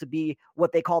people to be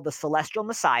what they call the Celestial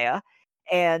Messiah,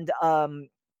 and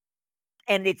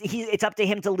it's up to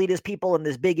him to lead his people in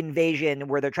this big invasion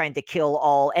where they're trying to kill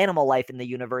all animal life in the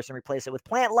universe and replace it with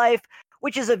plant life,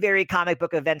 which is a very comic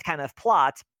book event kind of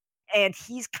plot. And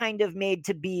he's kind of made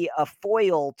to be a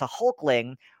foil to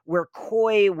Hulkling, where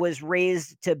Koi was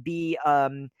raised to be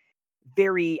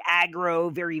very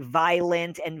aggro, very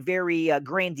violent, and very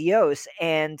grandiose.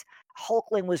 And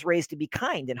Hulkling was raised to be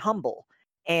kind and humble.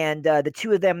 And the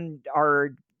two of them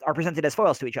are presented as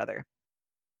foils to each other.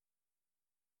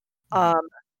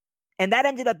 And that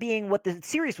ended up being what the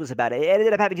series was about. It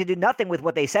ended up having to do nothing with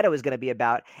what they said it was going to be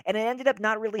about. And it ended up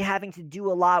not really having to do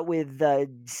a lot with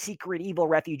the secret evil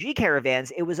refugee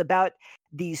caravans. It was about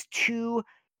these two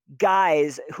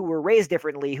guys who were raised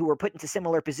differently, who were put into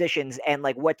similar positions, and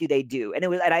like, what do they do? And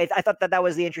I thought that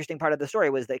was the interesting part of the story,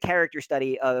 was the character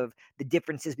study of the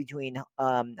differences between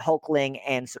Hulkling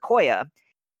and Sequoia.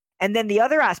 And then the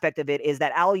other aspect of it is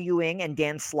that Al Ewing and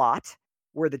Dan Slott,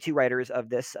 were the two writers of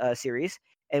this series,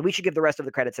 and we should give the rest of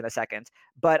the credits in a second.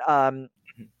 But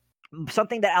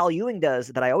something that Al Ewing does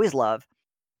that I always love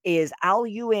is Al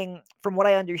Ewing, from what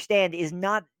I understand, is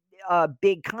not a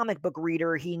big comic book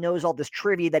reader. He knows all this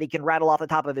trivia that he can rattle off the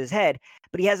top of his head,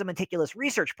 but he has a meticulous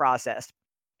research process.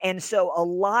 And so a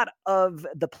lot of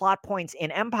the plot points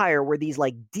in Empire were these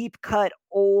like deep cut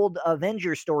old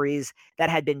Avenger stories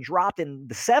that had been dropped in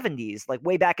the 70s, like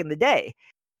way back in the day.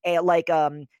 And like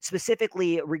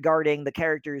specifically regarding the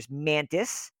characters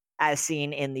Mantis, as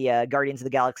seen in the Guardians of the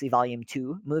Galaxy Volume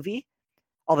 2 movie,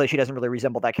 although she doesn't really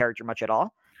resemble that character much at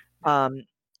all.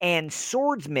 And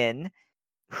Swordsman,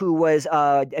 who was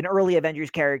an early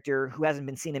Avengers character who hasn't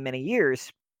been seen in many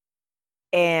years.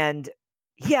 And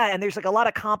yeah, and there's like a lot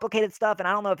of complicated stuff, and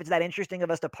I don't know if it's that interesting of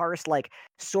us to parse like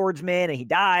Swordsman and he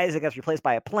dies and gets replaced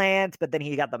by a plant, but then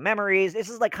he got the memories. This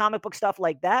is like comic book stuff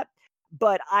like that.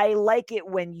 But I like it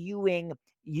when Ewing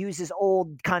uses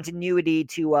old continuity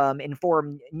to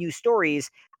inform new stories.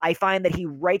 I find that he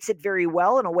writes it very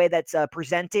well in a way that's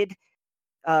presented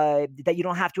that you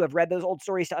don't have to have read those old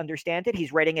stories to understand it.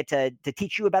 He's writing it to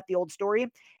teach you about the old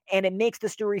story, and it makes the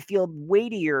story feel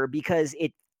weightier because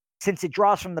since it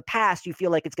draws from the past, you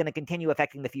feel like it's going to continue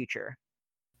affecting the future.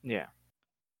 Yeah.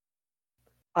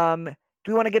 Do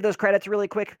we want to give those credits really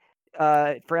quick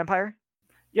for Empire?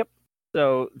 Yep.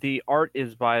 So the art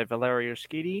is by Valerio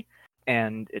Schiti,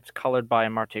 and it's colored by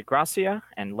Marte Gracia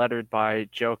and lettered by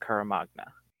Joe Caramagna.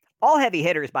 All heavy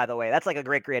hitters, by the way. That's like a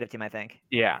great creative team, I think.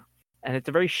 Yeah. And it's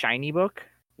a very shiny book,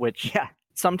 which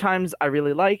sometimes I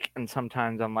really like, and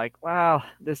sometimes I'm like, wow,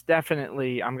 this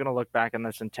definitely, I'm going to look back on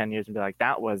this in 10 years and be like,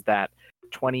 that was that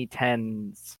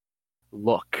 2010s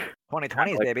look.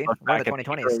 2020s, baby. One of the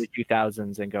 2020s. Early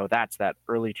 2000s and go, that's that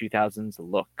early 2000s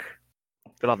look.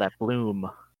 Look at all that bloom.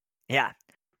 Yeah.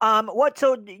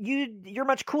 So you're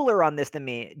much cooler on this than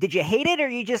me. Did you hate it, or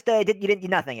you just you didn't do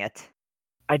nothing it?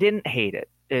 I didn't hate it.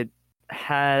 It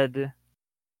had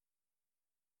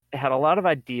a lot of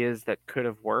ideas that could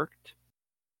have worked,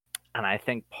 and I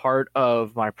think part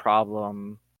of my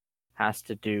problem has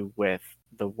to do with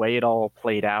the way it all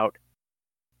played out,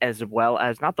 as well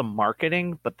as not the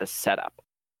marketing but the setup.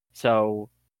 So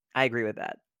I agree with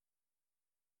that.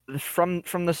 From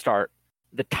the start,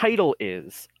 the title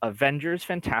is Avengers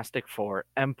Fantastic Four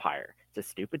Empire. It's a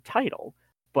stupid title,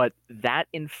 but that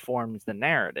informs the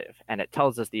narrative, and it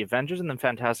tells us the Avengers and the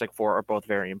Fantastic Four are both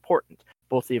very important.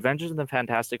 Both the Avengers and the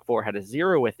Fantastic Four had a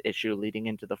zeroth issue leading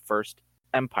into the first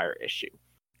Empire issue,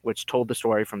 which told the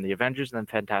story from the Avengers and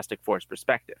the Fantastic Four's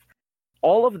perspective.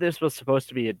 All of this was supposed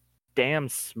to be a damn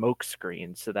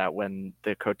smokescreen so that when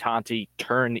the Khotanti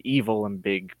turn evil in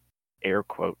big air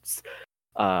quotes,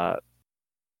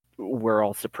 we're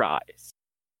all surprised,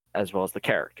 as well as the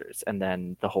characters, and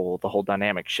then the whole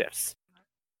dynamic shifts.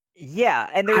 Yeah,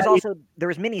 and there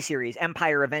was miniseries,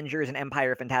 Empire Avengers and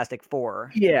Empire Fantastic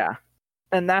Four. Yeah,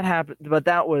 and that happened, but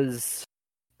that's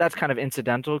kind of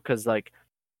incidental because like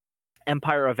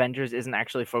Empire Avengers isn't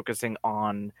actually focusing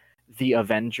on the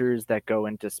Avengers that go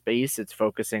into space. It's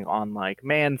focusing on like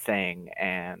Man-Thing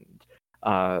and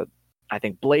I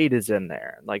think Blade is in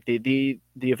there. Like the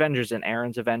Avengers and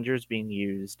Aaron's Avengers being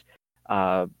used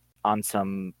on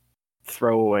some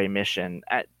throwaway mission.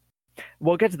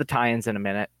 We'll get to the tie-ins in a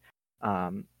minute.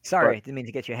 Sorry, didn't mean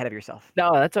to get you ahead of yourself.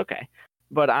 No, that's okay.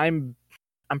 But I'm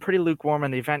pretty lukewarm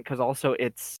on the event because also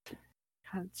it's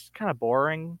kind of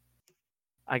boring.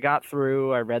 I got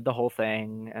through, I read the whole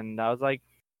thing, and I was like,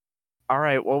 all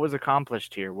right, what was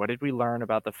accomplished here? What did we learn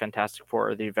about the Fantastic Four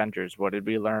or the Avengers? What did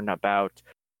we learn about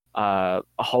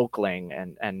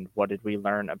Hulkling, and what did we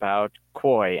learn about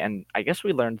Koi? And I guess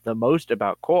we learned the most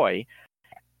about Koi,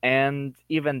 and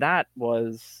even that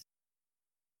was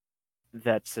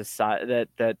that society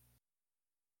that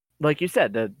like you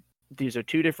said, that these are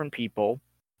two different people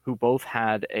who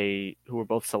were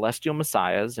both celestial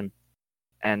messiahs,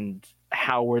 and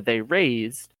how were they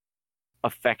raised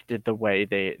affected the way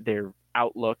their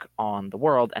outlook on the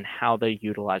world and how they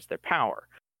utilized their power.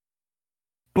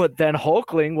 But then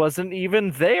Hulkling wasn't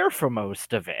even there for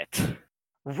most of it.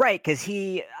 Right, because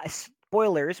he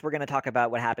spoilers. We're going to talk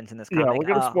about what happens in this comic. Yeah, we're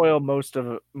going to spoil most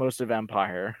of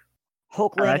Empire.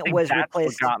 Hulkling was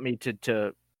replaced. What got me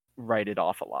to write it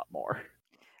off a lot more.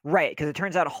 Right, because it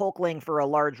turns out Hulkling for a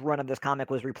large run of this comic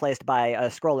was replaced by a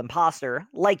Skrull imposter,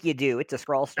 like you do. It's a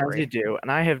Skrull story. As you do,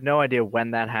 and I have no idea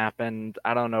when that happened.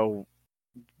 I don't know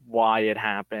why it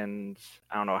happened.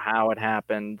 I don't know how it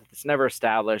happened. It's never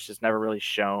established. It's never really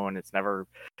shown.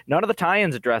 None of the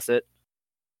tie-ins address it.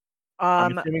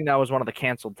 I'm assuming that was one of the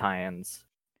canceled tie-ins.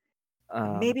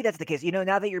 Maybe that's the case.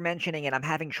 Now that you're mentioning it, I'm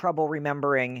having trouble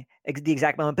remembering the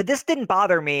exact moment. But this didn't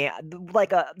bother me.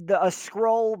 Like a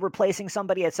scroll replacing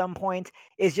somebody at some point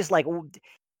is just like. It's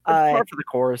par for the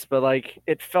course, but like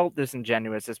it felt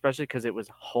disingenuous, especially because it was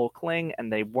Hulkling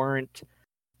and they weren't.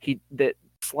 That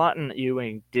Slott and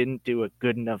Ewing didn't do a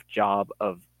good enough job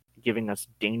of giving us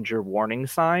danger warning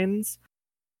signs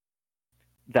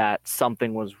that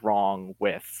something was wrong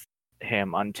with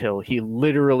him until he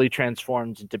literally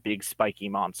transforms into big spiky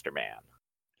monster man.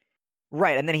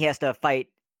 Right, and then he has to fight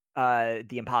the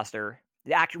imposter.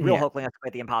 The actual real Hulkling has to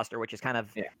fight the imposter, which is kind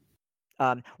of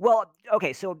well,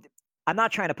 okay, so I'm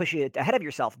not trying to push you ahead of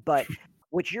yourself, but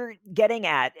what you're getting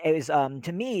at is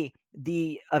to me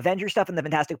the Avengers stuff and the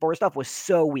Fantastic Four stuff was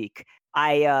so weak.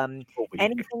 Anything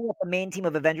that the main team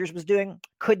of Avengers was doing,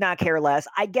 could not care less.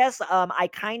 I guess I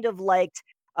kind of liked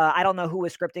I don't know who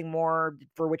was scripting more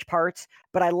for which parts,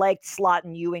 but I liked Slott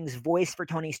and Ewing's voice for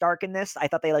Tony Stark in this. I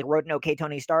thought they wrote an okay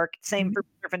Tony Stark. Same for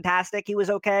Fantastic, he was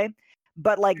okay.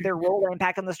 But their role or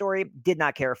impact on the story, did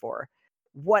not care for.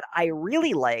 What I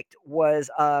really liked was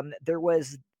there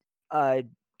was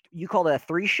you called it a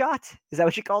 3-shot? Is that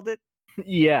what you called it?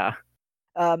 Yeah.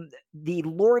 The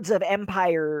Lords of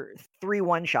Empire 3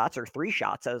 1-shots, or 3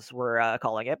 shots as we're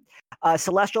calling it.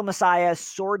 Celestial Messiah,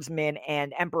 Swordsman,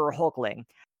 and Emperor Hulkling.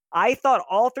 I thought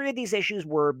all 3 of these issues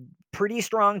were pretty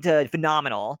strong to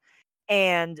phenomenal.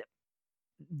 And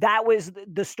that was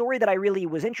the story that I really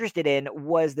was interested in,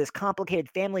 was this complicated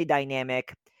family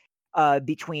dynamic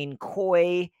between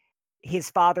Koi,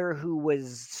 his father, who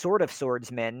was sort of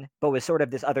Swordsman, but was sort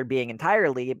of this other being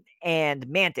entirely, and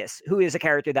Mantis, who is a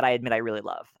character that I admit I really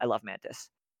love. I love Mantis.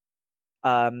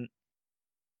 And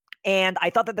I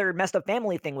thought that their messed up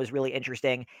family thing was really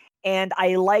interesting. And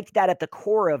I liked that at the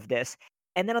core of this.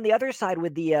 And then on the other side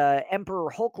with the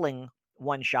Emperor Hulkling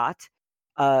one-shot,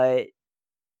 I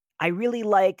really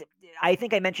liked, I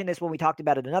think I mentioned this when we talked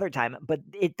about it another time, but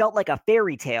it felt like a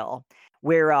fairy tale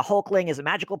where Hulkling is a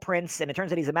magical prince, and it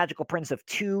turns out he's a magical prince of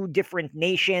 2 different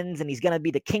nations, and he's going to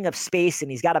be the king of space, and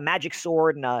he's got a magic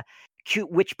sword and a cute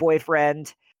witch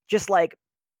boyfriend. Just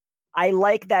I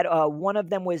like that one of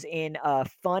them was in a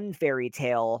fun fairy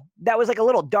tale that was a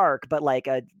little dark, but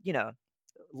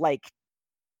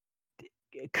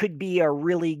it could be a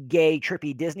really gay,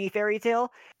 trippy Disney fairy tale.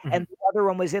 Mm-hmm. And the other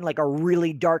one was in a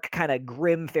really dark, kind of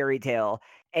grim fairy tale.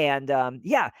 And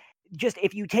just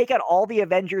if you take out all the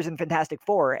Avengers and Fantastic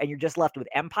Four and you're just left with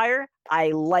Empire, I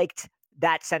liked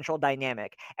that central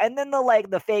dynamic. And then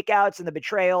the fake outs and the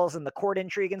betrayals and the court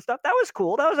intrigue and stuff, that was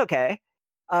cool. That was okay.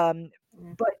 But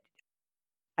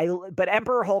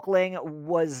Emperor Hulkling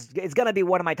it's gonna be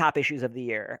one of my top issues of the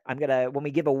year. When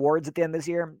we give awards at the end of this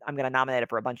year, I'm gonna nominate it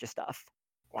for a bunch of stuff.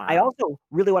 Wow. I also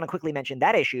really want to quickly mention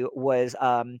that issue was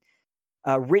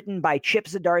written by Chip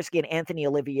Zdarsky and Anthony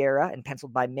Oliveira and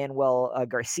penciled by Manuel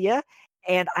Garcia.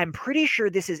 And I'm pretty sure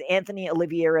this is Anthony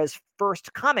Oliveira's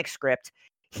first comic script.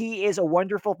 He is a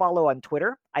wonderful follow on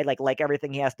Twitter. I like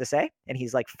everything he has to say, and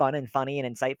he's fun and funny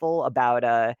and insightful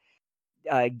about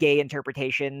gay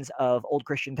interpretations of old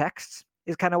Christian texts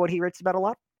is kind of what he writes about a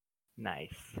lot.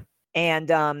 Nice. And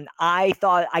I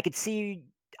thought I could see,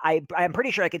 I'm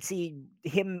pretty sure I could see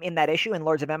him in that issue in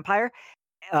Lords of Empire,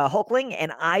 Hulkling,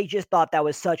 and I just thought that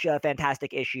was such a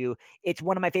fantastic issue. It's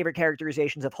one of my favorite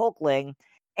characterizations of Hulkling,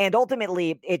 and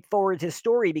ultimately it forwards his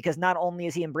story because not only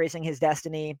is he embracing his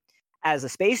destiny as a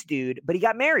space dude, but he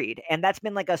got married, and that's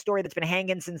been a story that's been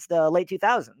hanging since the late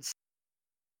 2000s.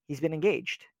 He's been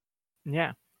engaged.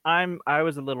 Yeah, I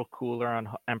was a little cooler on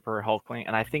Emperor Hulkling,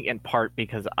 and I think in part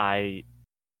because I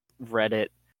read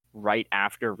it right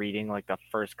after reading the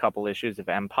first couple issues of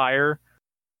Empire,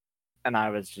 and I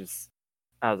was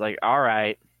like, all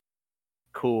right,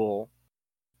 cool.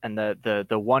 And the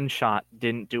one shot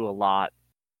didn't do a lot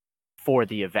for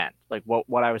the event.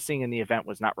 What I was seeing in the event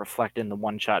was not reflected in the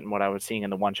one shot, and what I was seeing in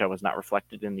the one shot was not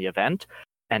reflected in the event.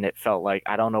 And it felt like,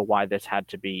 I don't know why this had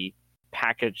to be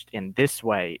packaged in this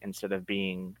way instead of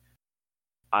being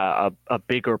a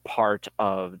bigger part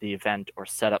of the event or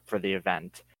set up for the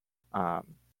event.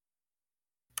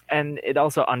 And it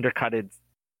also undercutted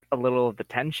a little of the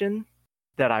tension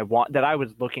that I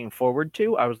was looking forward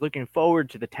to. I was looking forward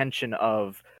to the tension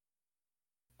of,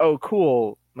 oh,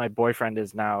 cool, my boyfriend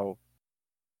is now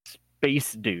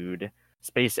space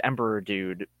emperor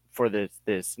dude for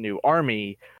this new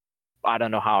army. I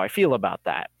don't know how I feel about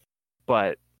that.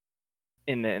 But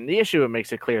in the issue, it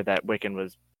makes it clear that Wiccan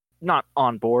was not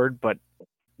on board, but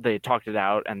they talked it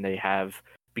out, and they have,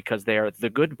 because they are the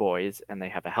good boys and they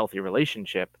have a healthy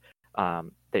relationship,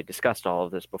 they discussed all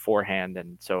of this beforehand,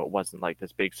 and so it wasn't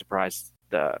this big surprise.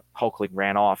 The Hulkling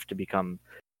ran off to become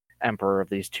emperor of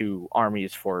these two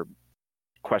armies for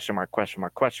question mark, question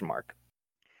mark, question mark.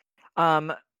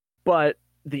 But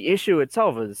the issue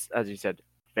itself is, as you said,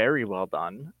 very well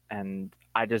done, and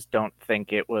I just don't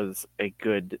think it was a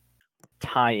good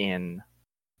tie-in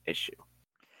issue.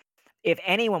 If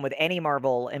anyone with any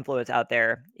Marvel influence out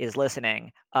there is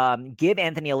listening, give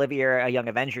Anthony Olivier a Young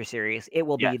Avengers series. It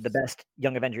will be the best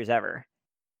Young Avengers ever.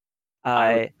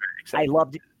 I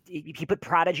loved it. He put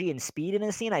Prodigy and Speed in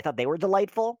a scene. I thought they were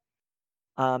delightful.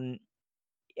 It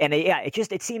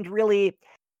seemed really.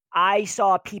 I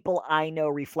saw people I know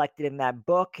reflected in that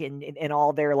book and in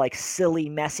all their like silly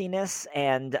messiness,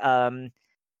 and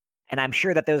I'm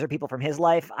sure that those are people from his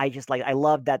life. I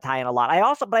loved that tie-in a lot. I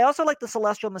also like the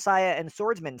Celestial Messiah and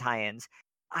Swordsman tie-ins.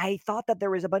 I thought that there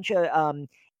was a bunch of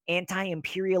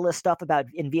anti-imperialist stuff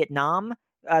in Vietnam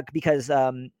because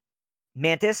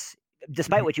Mantis,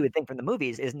 despite what you would think from the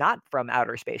movies, is not from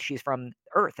outer space. She's from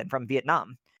Earth and from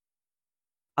Vietnam.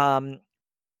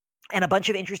 And a bunch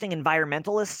of interesting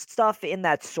environmentalist stuff in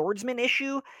that Swordsman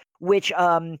issue, which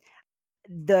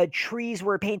the trees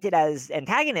were painted as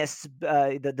antagonists.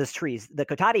 The trees, the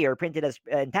Kotati, are printed as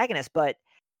antagonists, but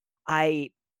I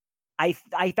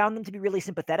found them to be really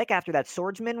sympathetic after that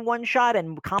Swordsman one shot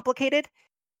and complicated.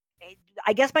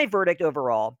 I guess my verdict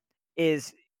overall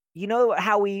is, you know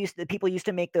how people used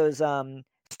to make those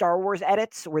Star Wars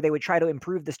edits where they would try to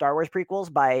improve the Star Wars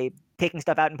prequels by taking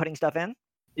stuff out and putting stuff in?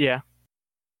 Yeah.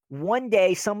 One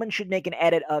day someone should make an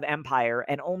edit of Empire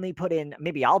and only put in,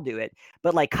 maybe I'll do it,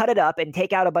 but like cut it up and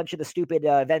take out a bunch of the stupid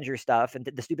Avenger stuff and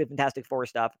the stupid Fantastic Four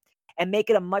stuff and make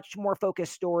it a much more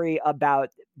focused story about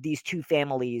these two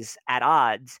families at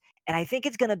odds. And I think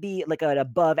it's going to be like an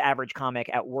above average comic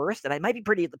at worst. And it might be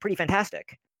pretty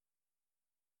fantastic.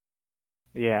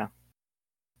 Yeah.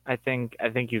 I think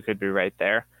you could be right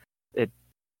there. They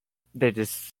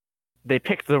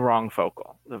picked the wrong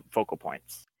focal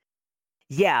points.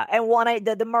 Yeah, and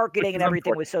the marketing and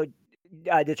everything was so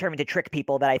determined to trick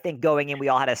people that I think going in we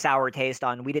all had a sour taste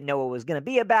on. We didn't know what it was going to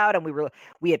be about, and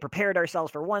we had prepared ourselves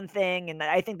for one thing, and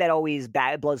I think that always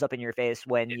blows up in your face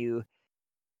when you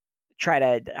try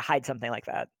to hide something like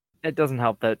that. It doesn't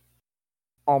help that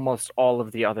almost all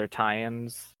of the other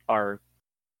tie-ins are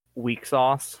weak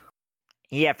sauce.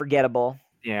 Yeah, forgettable.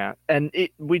 Yeah, and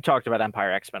we talked about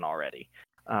Empire X-Men already,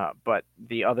 but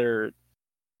the other.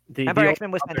 Empire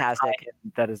X-Men was fantastic.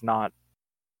 That is not,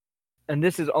 and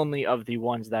this is only of the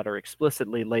ones that are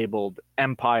explicitly labeled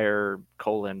Empire :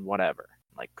 whatever,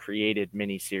 like created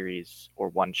miniseries or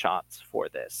one-shots for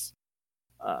this.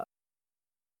 I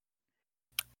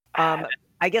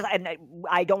guess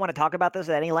I don't want to talk about this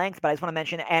at any length, but I just want to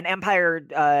mention, and Empire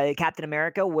Captain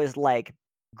America was like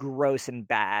gross and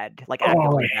bad, like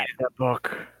actively bad. That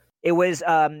book. It was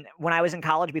when I was in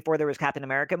college before there was Captain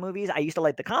America movies. I used to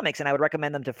like the comics and I would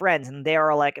recommend them to friends, and they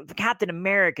are like, Captain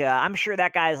America, I'm sure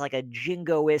that guy's like a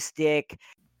jingoistic,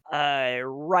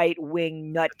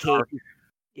 right-wing nutcase.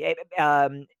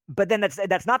 But then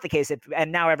that's not the case.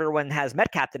 And now everyone has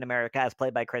met Captain America, as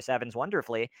played by Chris Evans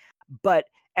wonderfully. But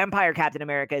Empire Captain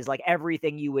America is like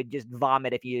everything you would just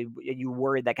vomit if you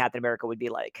worried that Captain America would be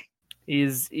like.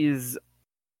 He's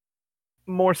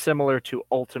more similar to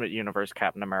Ultimate Universe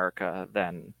Captain America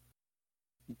than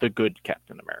the good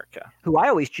Captain America, who I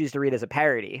always choose to read as a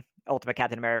parody, Ultimate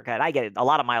Captain America, and I get a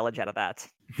lot of mileage out of that.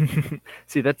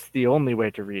 See, that's the only way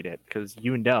to read it, because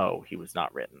he was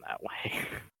not written that way.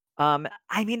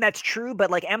 I mean, that's true,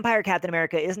 but like Empire Captain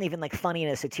America isn't even like funny in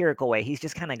a satirical way. He's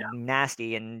just kind of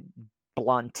nasty and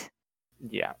blunt.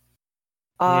 Yeah.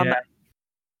 Yeah.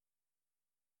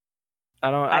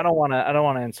 I don't want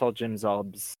to insult Jim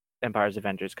Zub's Empire's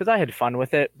Avengers, because I had fun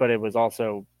with it, but it was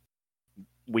also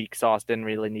weak sauce. Didn't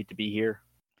really need to be here.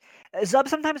 Zub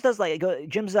sometimes does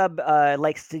Jim Zub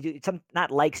likes to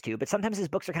do but sometimes his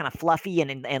books are kind of fluffy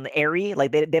and airy,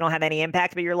 like they don't have any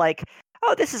impact, but you're like,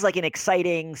 oh, this is like an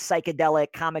exciting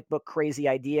psychedelic comic book crazy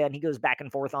idea, and he goes back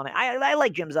and forth on it. I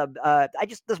like Jim Zub.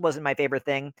 This wasn't my favorite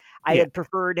thing. I had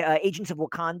preferred Agents of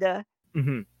Wakanda,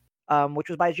 which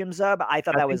was by Jim Zub. I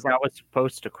thought that was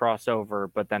supposed to cross over,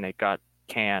 but then it got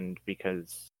canned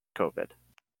because COVID.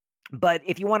 But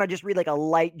if you want to just read like a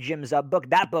light Jim Zub book,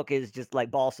 that book is just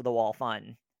like balls to the wall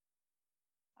fun.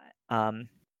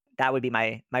 That would be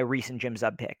my recent Jim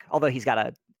Zub pick. Although he's got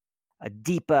a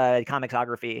deep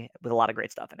comicsography with a lot of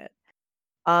great stuff in it.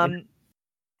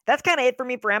 That's kind of it for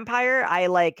me for Empire.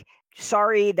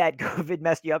 Sorry that COVID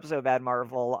messed you up so bad,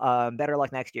 Marvel. Better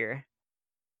luck next year.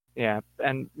 Yeah,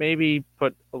 and maybe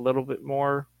put a little bit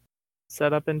more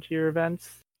setup into your events.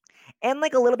 And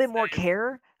like a little bit more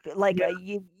care.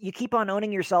 You keep on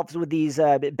owning yourselves with these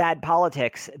bad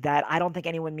politics that I don't think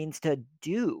anyone means to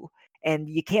do. and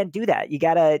you can't do that. You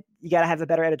gotta have a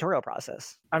better editorial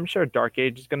process. I'm sure Dark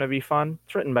Age is going to be fun.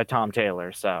 It's written by Tom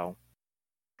Taylor, so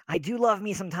I do love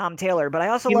me some Tom Taylor, but I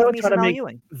also He love knows me how to some Al make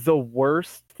Ewing. the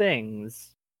worst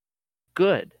things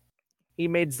good. He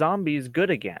made zombies good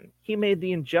again. He made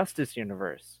the Injustice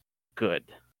universe good.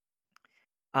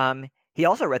 He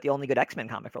also wrote the only good X-Men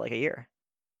comic for like a year.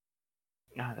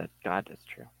 God, that's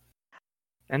true.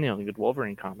 And the only good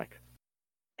Wolverine comic.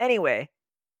 Anyway,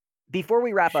 before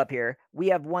we wrap up here, we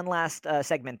have one last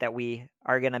segment that we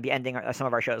are going to be ending some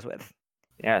of our shows with.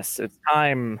 Yes, it's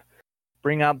time.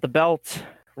 Bring out the belt.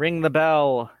 Ring the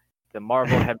bell. The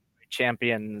Marvel Heavyweight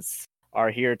Champions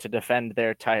are here to defend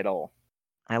their title.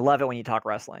 I love it when you talk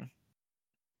wrestling.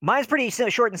 Mine's pretty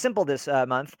short and simple this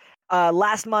month.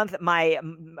 Last month, my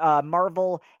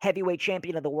Marvel Heavyweight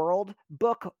Champion of the World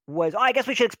book was... I guess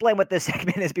we should explain what this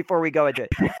segment is before we go into it.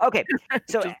 Okay,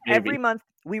 so every month,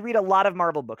 we read a lot of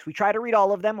Marvel books. We try to read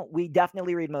all of them. We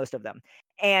definitely read most of them.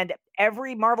 And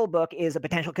every Marvel book is a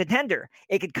potential contender.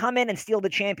 It could come in and steal the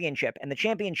championship. And the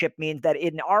championship means that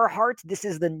in our hearts, this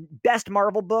is the best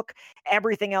Marvel book.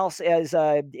 Everything else is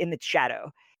in its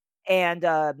shadow. And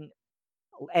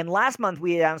last month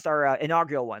we announced our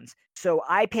inaugural ones. So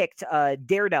I picked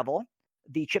Daredevil,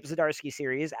 the Chip Zdarsky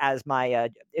series, as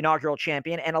my inaugural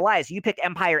champion. And Elias, you picked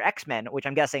Empire X-Men, which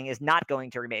I'm guessing is not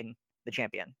going to remain the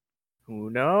champion. Who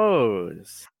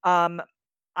knows? I,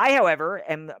 however,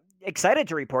 am excited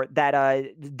to report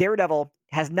that Daredevil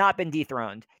has not been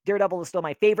dethroned. Daredevil is still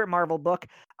my favorite Marvel book.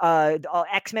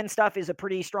 X-Men stuff is a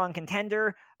pretty strong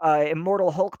contender.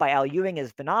 Immortal Hulk by Al Ewing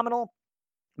is phenomenal.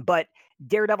 But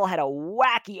Daredevil had a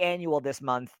wacky annual this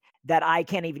month that I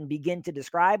can't even begin to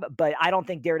describe, but I don't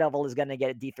think Daredevil is going to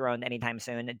get dethroned anytime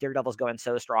soon. Daredevil's going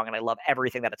so strong, and I love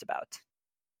everything that it's about.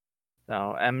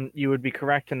 So, you would be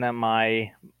correct in that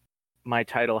my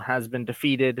title has been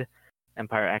defeated.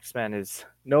 Empire X-Men is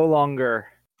no longer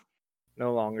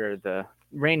the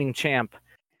reigning champ,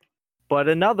 but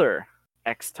another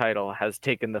X title has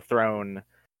taken the throne.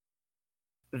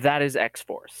 That is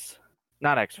X-Force.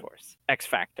 Not X-Force.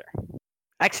 X-Factor.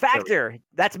 X-Factor.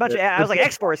 That's much. I was like,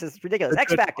 X-Force is ridiculous.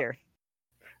 X-Factor.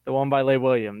 The one by Leigh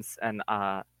Williams and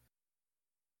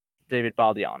David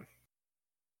Baldeón.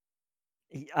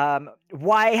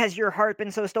 Why has your heart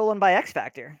been so stolen by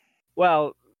X-Factor?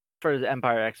 Well, for the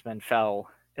Empire X-Men fell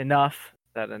enough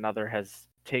that another has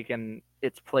taken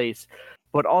its place,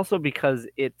 but also because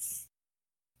it's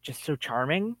just so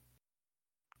charming.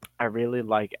 I really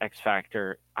like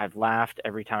X-Factor. I've laughed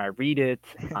every time I read it.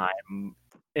 I'm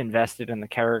invested in the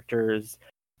characters.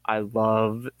 I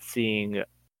love seeing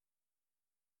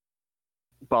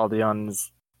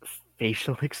Baldeón's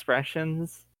facial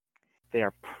expressions. They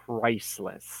are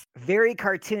priceless. Very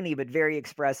cartoony, but very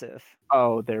expressive.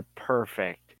 Oh, they're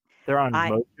perfect. They're on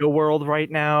Mojo World right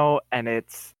now, and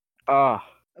it's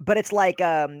But it's like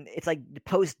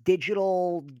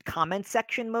post-digital comment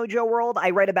section Mojo World.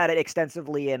 I write about it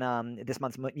extensively in this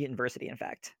month's Mutantversity, in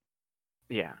fact.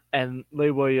 Yeah, and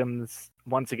Leigh Williams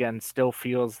once again still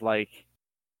feels like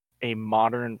a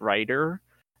modern writer,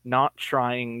 not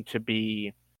trying to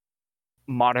be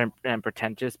modern and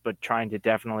pretentious, but trying to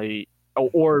definitely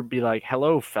or be like,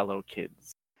 "Hello, fellow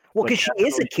kids." Well, because she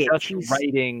is a kid. She's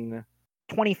writing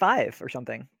 25 or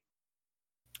something.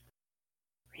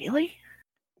 Really?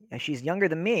 Yeah, she's younger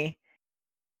than me.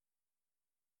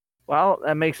 Well,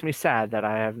 that makes me sad that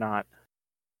I have not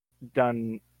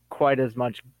done quite as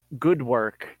much good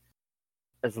work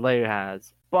as Leigh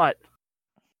has, but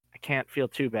I can't feel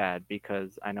too bad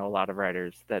because I know a lot of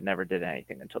writers that never did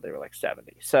anything until they were like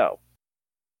 70. So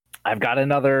I've got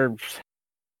another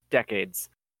decades.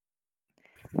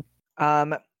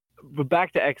 But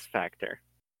back to X Factor.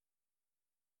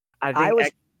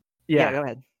 Yeah, go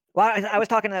ahead. Well, I was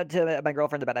talking to my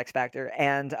girlfriend about X Factor,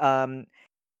 and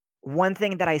one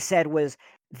thing that I said was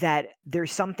that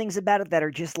there's some things about it that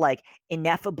are just like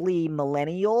ineffably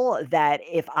millennial, that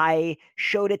if I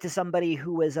showed it to somebody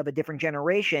who was of a different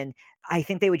generation, I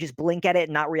think they would just blink at it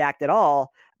and not react at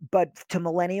all. But to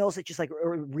millennials, it just like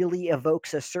really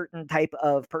evokes a certain type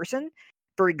of person.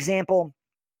 For example,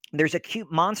 there's a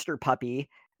cute monster puppy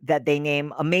that they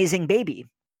name Amazing Baby.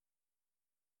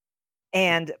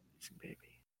 And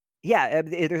yeah,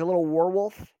 there's a little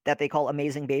werewolf that they call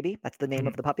Amazing Baby. That's the name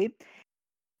of the puppy.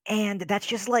 And that's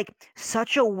just like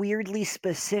such a weirdly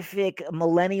specific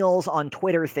millennials on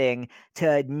Twitter thing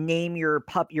to name your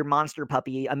monster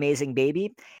puppy Amazing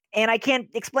Baby. And I can't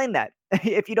explain that.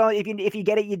 If you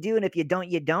get it, you do, and if you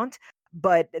don't, you don't.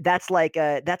 But that's like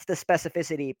that's the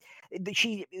specificity.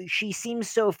 She seems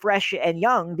so fresh and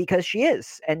young because she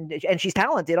is, and she's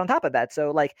talented on top of that. So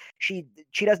like she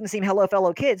doesn't seem hello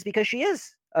fellow kids because she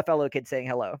is a fellow kid saying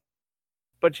hello.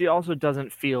 But she also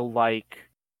doesn't feel like,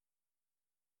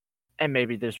 and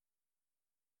maybe this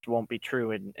won't be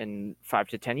true in 5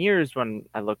 to 10 years when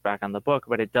I look back on the book,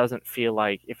 but it doesn't feel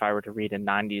like if I were to read a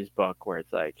 90s book where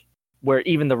it's like, where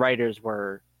even the writers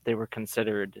were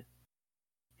considered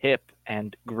hip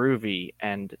and groovy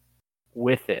and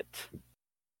with it.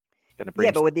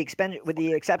 Yeah, but with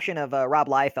the exception of Rob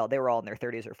Liefeld, they were all in their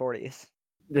 30s or 40s.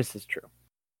 This is true.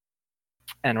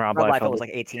 And Rob Liefeld was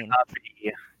like 18.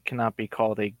 Cannot be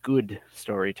called a good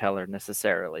storyteller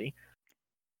necessarily.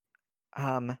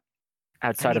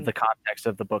 Outside of the context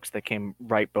of the books that came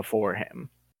right before him.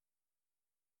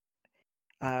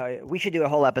 We should do a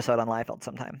whole episode on Liefeld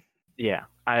sometime. Yeah,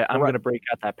 I'm going to break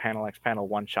out that Panel X Panel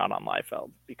one shot on Liefeld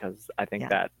because I think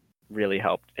that really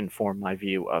helped inform my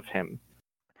view of him.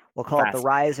 We'll call it the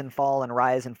rise and fall and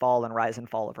rise and fall and rise and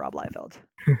fall of Rob Liefeld.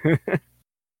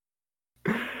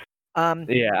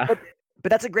 Yeah. But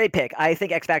that's a great pick. I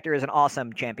think X Factor is an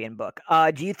awesome champion book.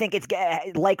 Do you think it's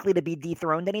likely to be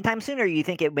dethroned anytime soon, or do you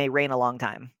think it may reign a long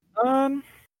time? I'm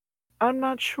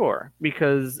not sure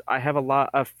because I have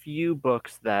a few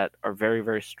books that are very,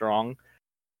 very strong.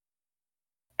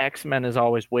 X-Men is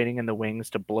always waiting in the wings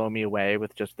to blow me away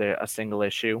with just a single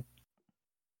issue.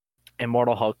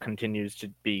 Immortal Hulk continues to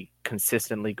be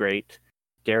consistently great.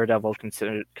 Daredevil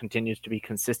continues to be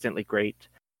consistently great.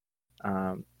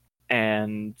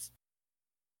 And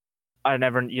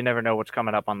you never know what's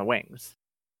coming up on the wings.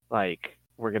 Like,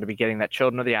 we're going to be getting that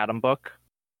Children of the Atom book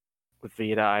with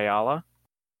Vita Ayala.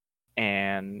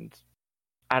 And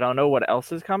I don't know what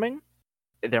else is coming.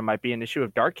 There might be an issue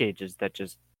of Dark Ages that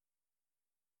just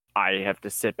I have to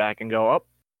sit back and go, oh,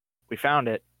 we found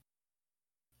it.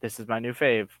 This is my new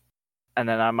fave. And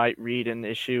then I might read an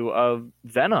issue of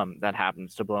Venom that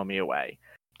happens to blow me away.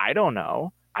 I don't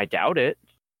know. I doubt it.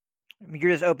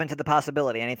 You're just open to the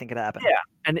possibility. Anything could happen. Yeah,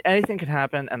 and anything could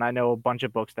happen. And I know a bunch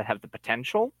of books that have the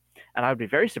potential. And I would be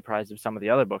very surprised if some of the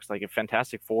other books, like if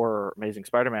Fantastic Four or Amazing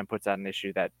Spider-Man puts out an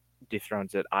issue that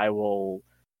dethrones it, I will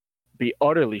be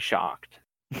utterly shocked.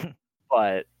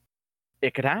 But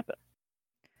it could happen.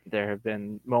 There have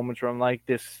been moments where I'm like,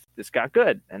 this got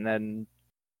good, and then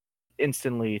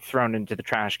instantly thrown into the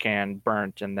trash can,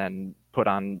 burnt, and then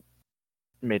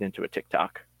made into a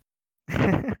TikTok.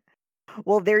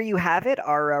 Well, there you have it.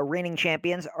 Our reigning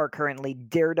champions are currently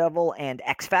Daredevil and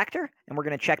X Factor, and we're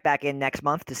going to check back in next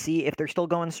month to see if they're still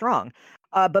going strong.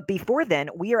 But before then,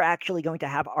 we are actually going to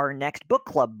have our next book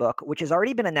club book, which has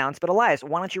already been announced. But Elias,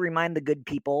 why don't you remind the good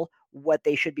people what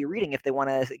they should be reading if they want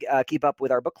to keep up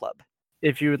with our book club?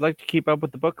 If you would like to keep up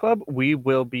with the book club, we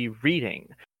will be reading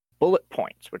Bullet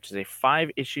Points, which is a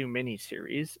 5-issue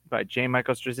miniseries by J.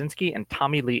 Michael Straczynski and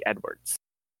Tommy Lee Edwards.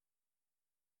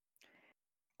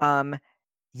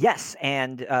 Yes,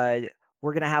 and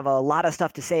we're going to have a lot of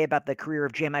stuff to say about the career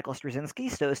of J. Michael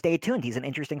Straczynski, so stay tuned. He's an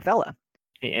interesting fella.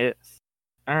 He is.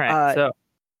 All right, so...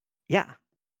 Yeah.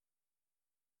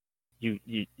 You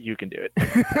can do it.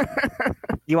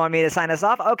 You want me to sign us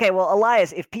off? Okay, well,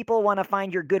 Elias, if people want to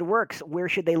find your good works, where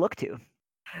should they look to?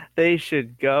 They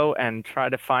should go and try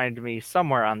to find me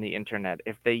somewhere on the internet.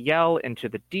 If they yell into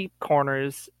the deep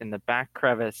corners in the back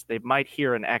crevice, they might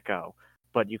hear an echo.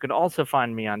 But you can also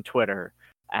find me on Twitter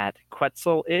at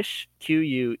Quetzelish,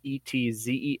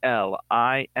 QUETZELISH.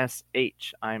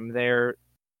 I'm there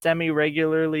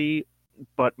semi-regularly,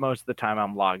 but most of the time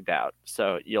I'm logged out.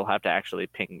 So you'll have to actually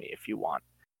ping me if you want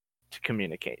to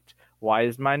communicate. Why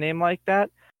is my name like that?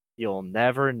 You'll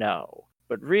never know.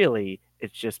 But really,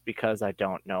 it's just because I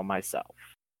don't know myself.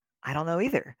 I don't know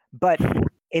either. But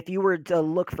if you were to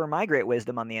look for my great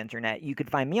wisdom on the internet, you could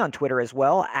find me on Twitter as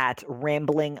well at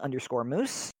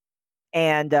rambling_moose.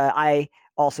 And I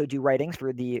also do writings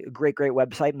for the great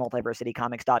website,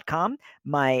 multiversitycomics.com.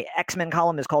 My X-Men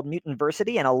column is called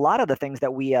Mutantversity, and a lot of the things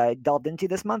that we delved into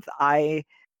this month, I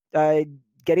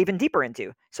get even deeper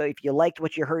into. So if you liked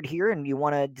what you heard here and you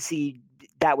want to see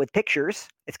that with pictures,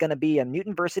 it's going to be a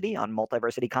Mutantversity on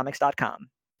multiversitycomics.com.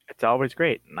 It's always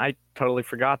great. And I totally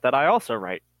forgot that I also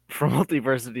write for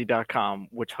multiversity.com,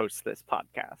 which hosts this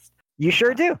podcast. You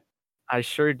sure do. I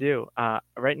sure do.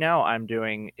 Right now I'm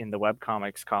doing in the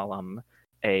webcomics column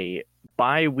a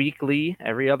bi-weekly,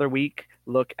 every other week,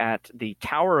 look at the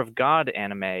Tower of God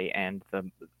anime and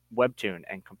the webtoon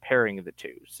and comparing the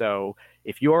two. So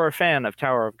if you're a fan of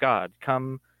Tower of God,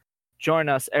 come join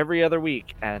us every other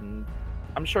week, and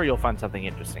I'm sure you'll find something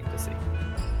interesting to see.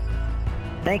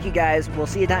 Thank you, guys. We'll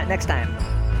see you next time.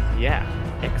 Yeah.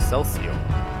 Excelsior.